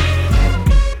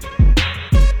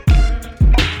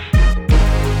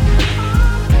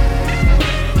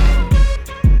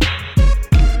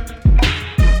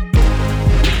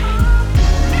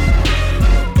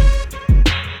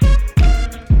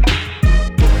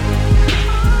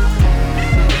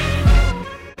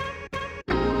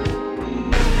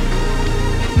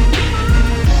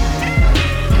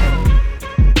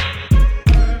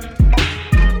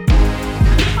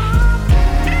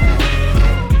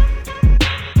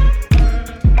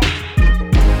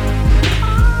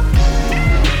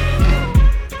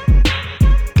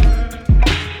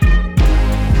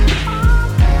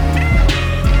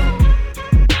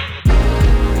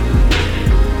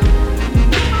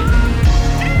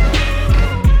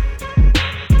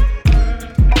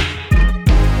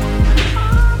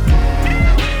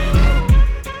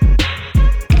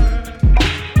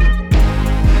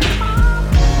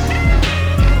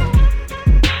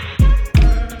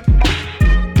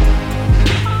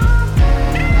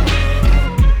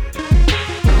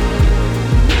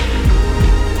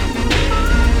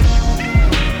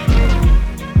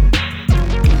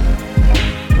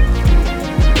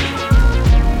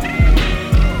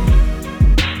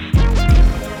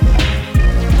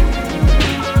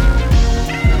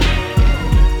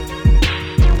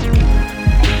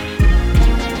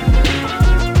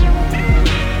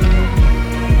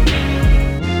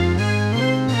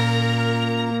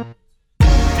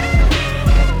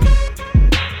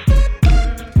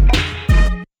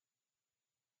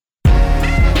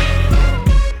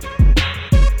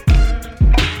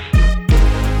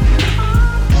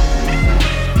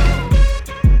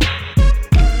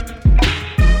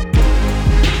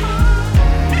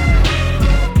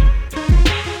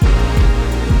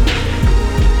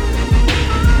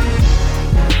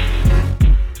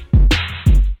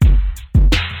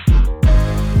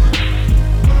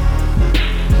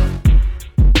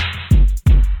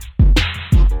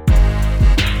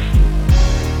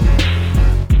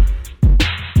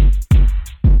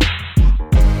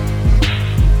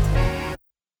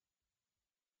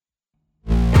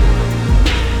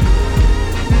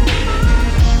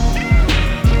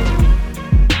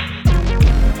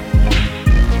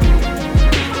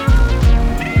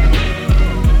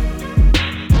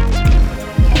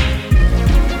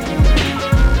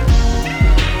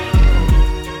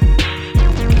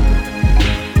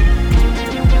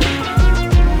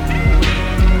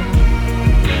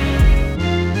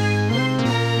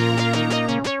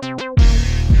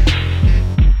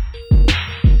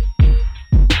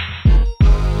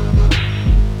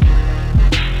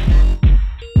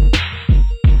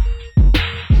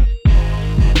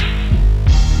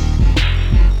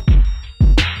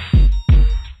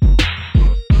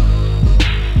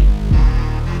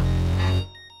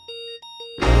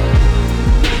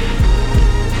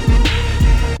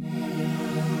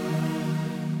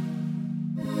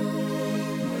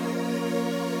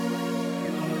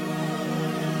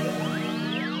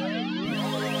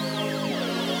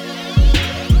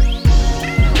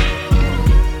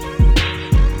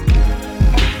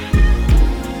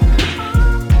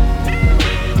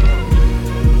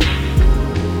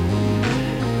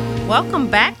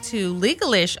 Welcome back to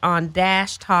Legalish on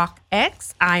Dash Talk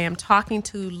X. I am talking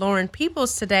to Lauren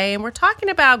Peoples today, and we're talking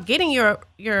about getting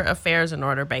your affairs in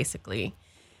order, basically,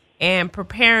 and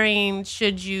preparing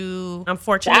should you,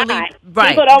 unfortunately, die.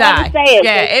 Right, People don't die. want to say it.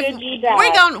 Yeah, Should you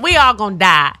die? we all gonna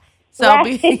die. So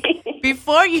Right.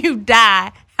 before you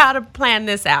die, how to plan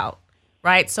this out,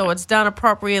 right? So it's done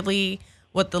appropriately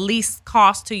with the least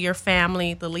cost to your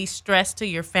family, the least stress to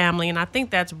your family, and I think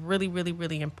that's really, really,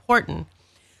 really important.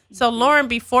 So, Lauren,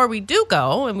 before we do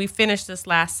go and we finish this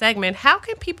last segment, how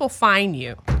can people find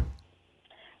you?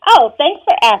 Oh, thanks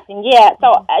for asking. Yeah,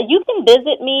 so you can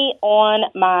visit me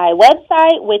on my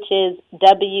website, which is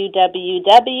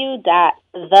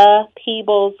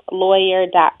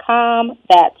www.thepeebleslawyer.com.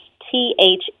 That's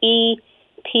THEP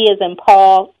as in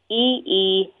Paul,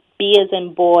 EEB as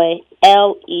in boy,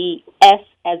 LES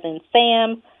as in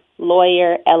Sam,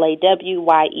 lawyer,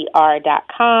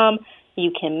 LAWYER.com.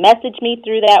 You can message me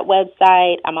through that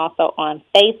website. I'm also on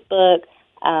Facebook.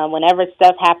 Whenever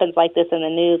stuff happens like this in the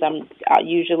news, I'm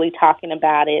usually talking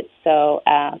about it. So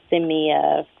send me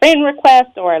a friend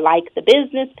request or like the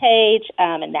business page,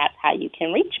 and that's how you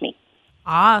can reach me.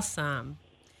 Awesome.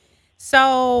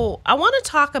 So I want to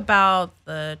talk about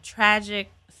the tragic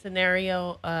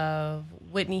scenario of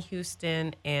Whitney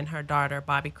Houston and her daughter,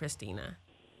 Bobby Christina.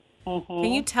 Mm-hmm.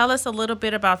 Can you tell us a little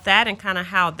bit about that and kind of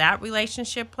how that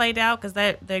relationship played out? Because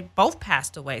they both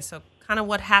passed away. So kind of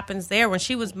what happens there when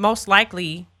she was most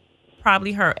likely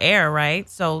probably her heir, right?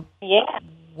 So yeah,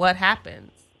 what happens?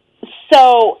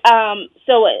 So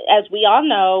as we all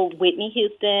know, Whitney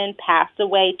Houston passed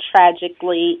away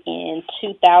tragically in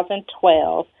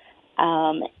 2012.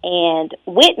 And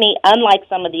Whitney, unlike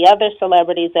some of the other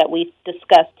celebrities that we've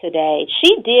discussed today,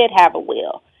 she did have a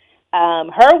will.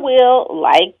 Her will,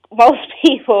 like most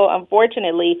people,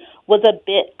 unfortunately, was a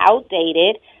bit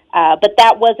outdated, but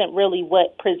that wasn't really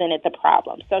what presented the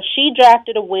problem. So she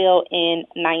drafted a will in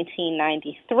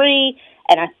 1993,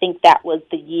 and I think that was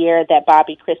the year that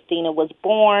Bobby Christina was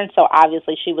born. So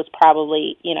obviously she was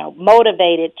probably,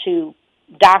 motivated to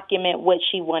document what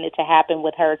she wanted to happen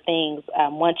with her things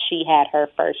once she had her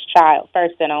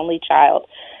first and only child.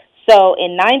 So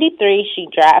in 93, she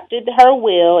drafted her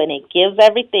will, and it gave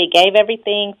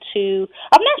everything to,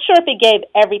 I'm not sure if it gave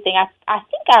everything. I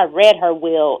think I read her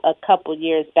will a couple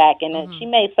years back, and she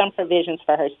made some provisions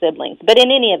for her siblings. But in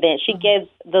any event, she gives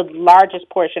the largest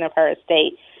portion of her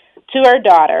estate to her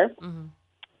daughter,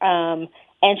 and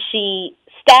she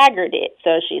staggered it.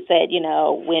 So she said,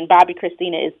 when Bobby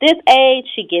Christina is this age,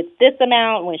 she gets this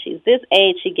amount. When she's this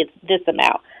age, she gets this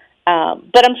amount.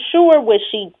 But I'm sure what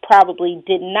she probably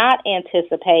did not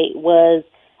anticipate was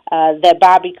that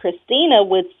Bobby Christina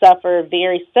would suffer a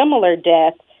very similar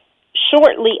death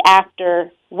shortly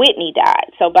after Whitney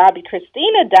died. So Bobby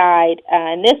Christina died,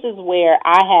 and this is where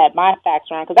I had my facts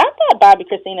wrong, because I thought Bobby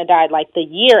Christina died like the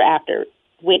year after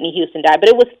Whitney Houston died, but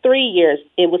it was 3 years.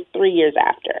 It was 3 years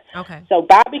after. Okay. So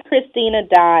Bobby Christina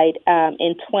died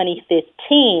in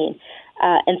 2015,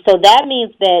 and so that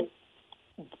means that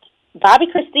Bobby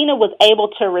Christina was able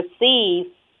to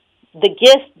receive the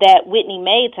gift that Whitney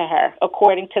made to her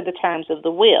according to the terms of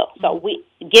the will. So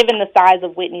given the size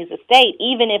of Whitney's estate,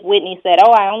 even if Whitney said,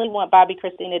 I only want Bobby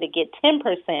Christina to get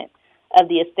 10% of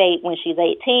the estate when she's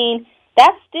 18,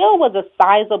 that still was a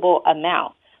sizable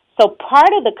amount. So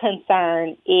part of the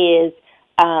concern is,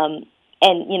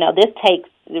 this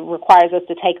requires us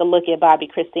to take a look at Bobby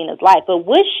Christina's life, but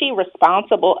was she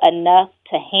responsible enough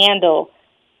to handle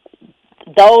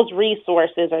those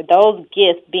resources or those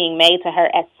gifts being made to her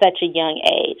at such a young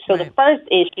age? So right. The first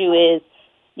issue is,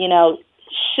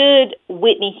 should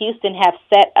Whitney Houston have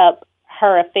set up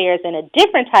her affairs in a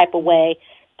different type of way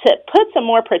to put some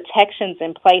more protections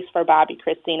in place for Bobby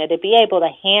Christina to be able to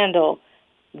handle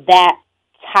that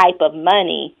type of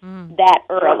money that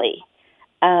early?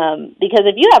 Because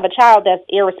if you have a child that's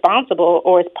irresponsible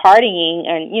or is partying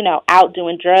and, out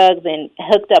doing drugs and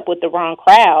hooked up with the wrong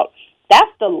crowd,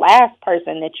 that's the last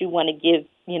person that you want to give,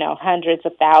 hundreds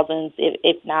of thousands,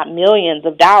 if not millions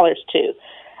of dollars to.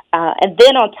 And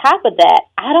then on top of that,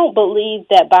 I don't believe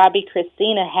that Bobby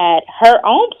Christina had her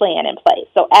own plan in place.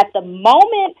 So at the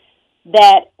moment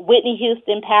that Whitney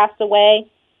Houston passed away,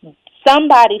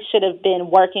 somebody should have been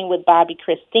working with Bobby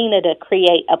Christina to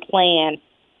create a plan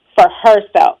for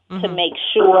herself to make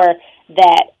sure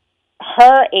that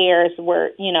her heirs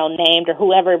were, named, or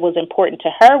whoever was important to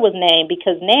her was named,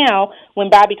 because now when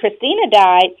Bobby Christina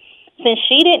died, since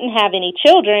she didn't have any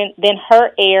children, then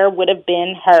her heir would have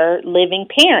been her living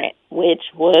parent, which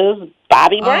was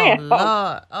Bobby Brown.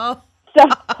 Lord. Oh.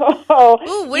 So,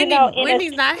 Ooh, you know,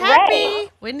 Whitney's not right.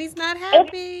 happy. Whitney's not It's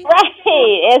happy. right.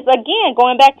 It's again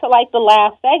going back to like the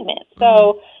last segment. Mm-hmm.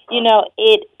 So, you know,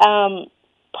 it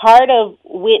part of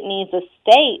Whitney's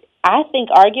estate, I think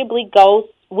arguably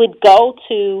would go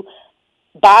to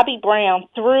Bobby Brown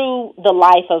through the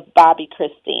life of Bobby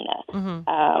Christina. Mm-hmm.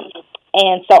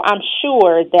 And so I'm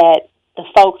sure that the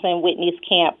folks in Whitney's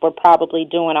camp were probably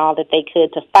doing all that they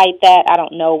could to fight that. I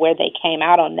don't know where they came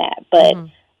out on that, but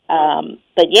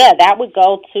yeah, that would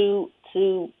go to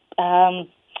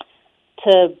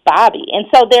Bobby. And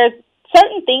so there's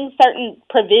certain things, certain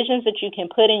provisions that you can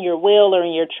put in your will or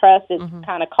in your trust. It's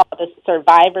kind of called a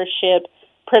survivorship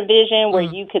provision, where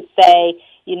you could say,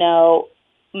 you know,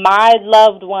 my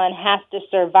loved one has to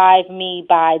survive me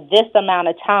by this amount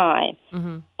of time.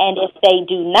 And if they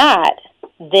do not,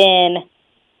 then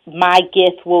my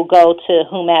gift will go to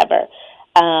whomever.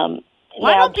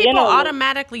 Why don't people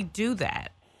automatically do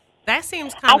that? That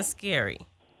seems kind of scary.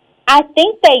 I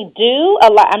think they do a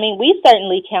lot. I mean, we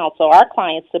certainly counsel our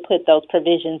clients to put those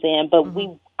provisions in, but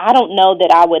I don't know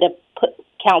that I would have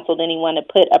counseled anyone to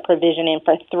put a provision in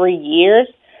for 3 years.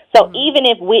 So even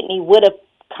if Whitney would have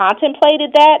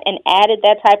contemplated that and added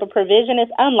that type of provision,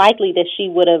 it's unlikely that she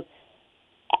would have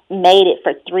made it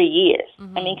for 3 years.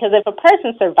 I mean, because if a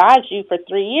person survives you for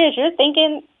 3 years, you're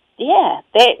thinking, yeah,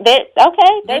 they're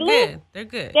okay. They're good. They're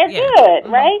good. They're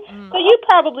good, right? So you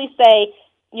probably say,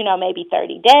 you know, maybe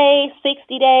 30 days,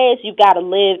 60 days, you've got to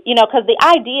live, you know, because the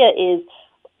idea is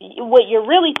what you're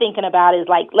really thinking about is,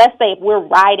 like, let's say if we're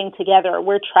riding together or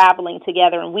we're traveling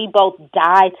together and we both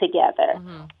die together,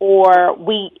 or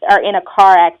we are in a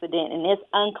car accident and it's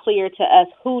unclear to us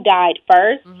who died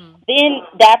first, then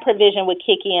that provision would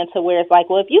kick in to where it's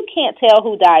like, well, if you can't tell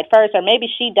who died first, or maybe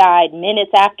she died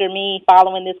minutes after me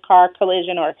following this car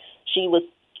collision, or she was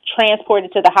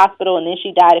transported to the hospital and then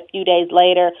she died a few days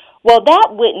later, well, that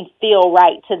wouldn't feel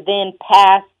right to then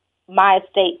pass my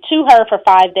estate to her for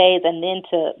 5 days and then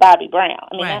to Bobby Brown.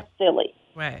 I mean, that's silly.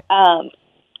 Right.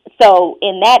 So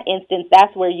in that instance,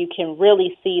 that's where you can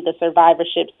really see the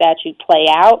survivorship statute play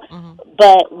out.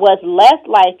 But what's less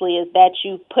likely is that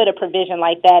you put a provision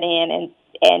like that in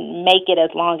and make it as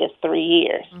long as 3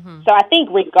 years. So I think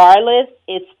regardless,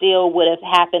 it still would have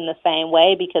happened the same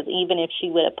way, because even if she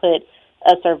would have put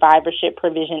a survivorship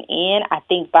provision in, I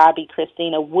think Bobby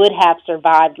Christina would have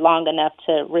survived long enough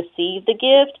to receive the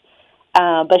gift.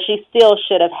 But she still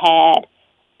should have had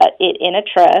it in a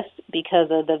trust because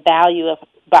of the value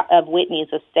of Whitney's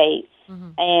estate.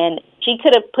 And she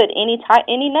could have put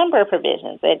any number of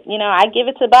provisions that, you know, I give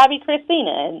it to Bobby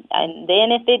Christina, and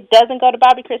then if it doesn't go to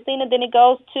Bobby Christina, then it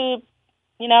goes to,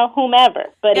 you know, whomever.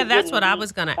 But yeah, that's what I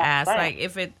was going to ask. Like,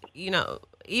 if it, you know,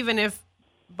 even if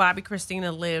Bobby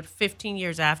Christina lived 15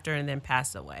 years after and then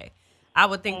passed away, I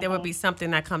would think there would be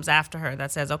something that comes after her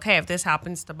that says, okay, if this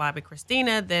happens to Bobby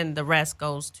Christina, then the rest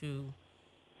goes to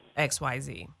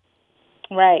XYZ.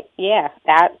 Right. Yeah.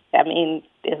 I mean,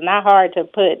 it's not hard to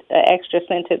put an extra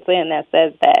sentence in that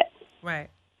says that. Right.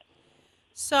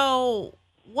 So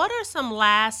what are some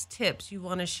last tips you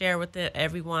want to share with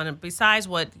everyone? Besides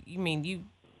what you mean, you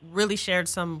really shared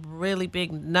some really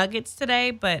big nuggets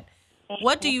today, but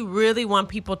what do you really want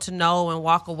people to know and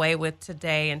walk away with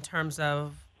today in terms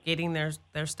of getting their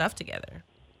stuff together?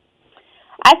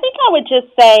 I think I would just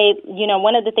say, you know,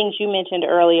 one of the things you mentioned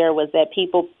earlier was that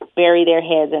people bury their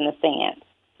heads in the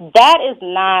sand. That is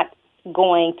not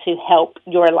going to help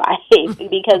your life,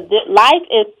 because life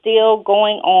is still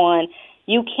going on.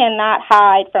 You cannot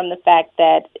hide from the fact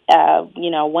that,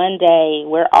 you know, one day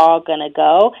we're all going to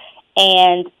go.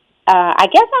 And I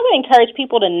guess I would encourage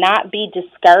people to not be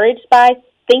discouraged by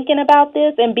thinking about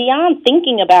this, and beyond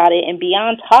thinking about it and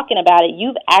beyond talking about it,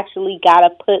 you've actually got to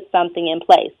put something in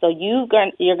place. So you're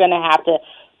going to have to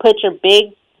put your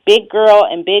big girl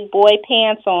and big boy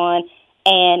pants on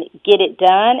and get it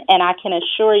done. And I can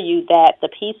assure you that the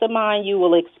peace of mind you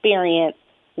will experience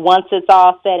once it's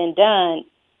all said and done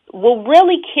will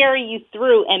really carry you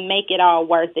through and make it all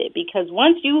worth it. Because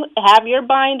once you have your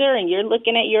binder and you're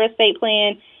looking at your estate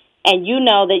plan and you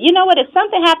know that, you know what, if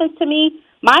something happens to me,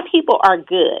 my people are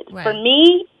good. Right. For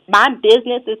me, my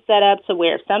business is set up to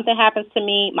where if something happens to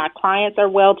me, my clients are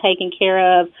well taken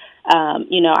care of.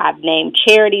 You know, I've named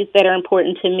charities that are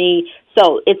important to me.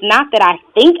 So it's not that I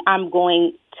think I'm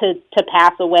going to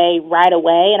pass away right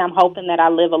away, and I'm hoping that I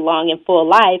live a long and full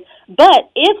life.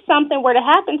 But if something were to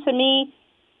happen to me,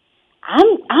 I'm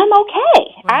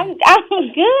okay. Right. I'm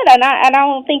good, and I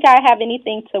don't think I have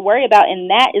anything to worry about,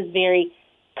 and that is very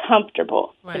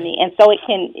comfortable to me. And so it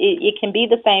can be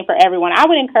the same for everyone. I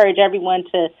would encourage everyone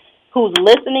who's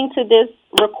listening to this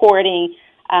recording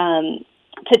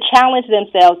to challenge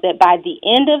themselves that by the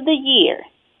end of the year,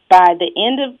 by the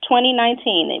end of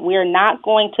 2019, that we're not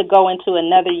going to go into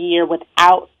another year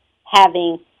without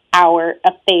having our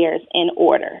affairs in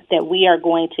order, that we are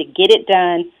going to get it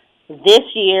done this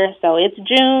year. So it's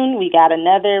June. We got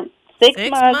another 6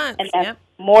 months, and that's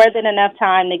more than enough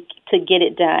time to get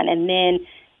it done. And then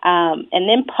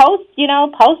post it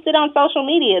on social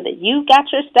media that you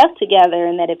got your stuff together,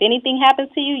 and that if anything happens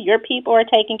to you, your people are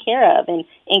taken care of, and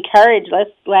encourage,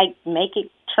 let's make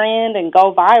it trend and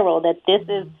go viral, that this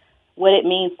is what it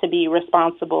means to be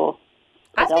responsible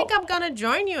adult. I think I'm going to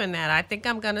join you in that. I think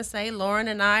I'm going to say Lauren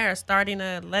and I are starting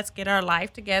a Let's Get Our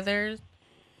Life Together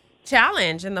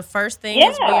challenge. And the first thing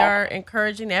is we are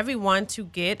encouraging everyone to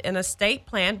get an estate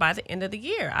plan by the end of the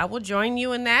year. I will join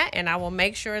you in that, and I will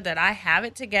make sure that I have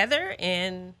it together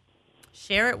and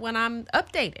share it when I'm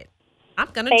updated. I'm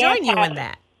going to join you in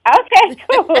that. Okay,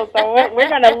 cool. So we're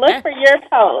going to look for your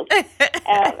post,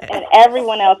 and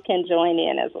everyone else can join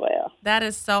in as well. That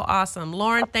is so awesome.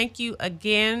 Lauren, thank you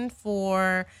again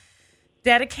for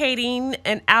dedicating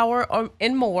an hour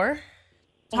and more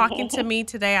talking to me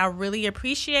today. I really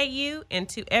appreciate you. And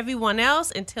to everyone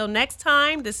else, until next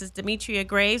time, this is Demetria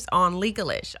Graves on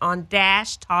Legalish on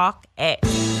Dash Talk X.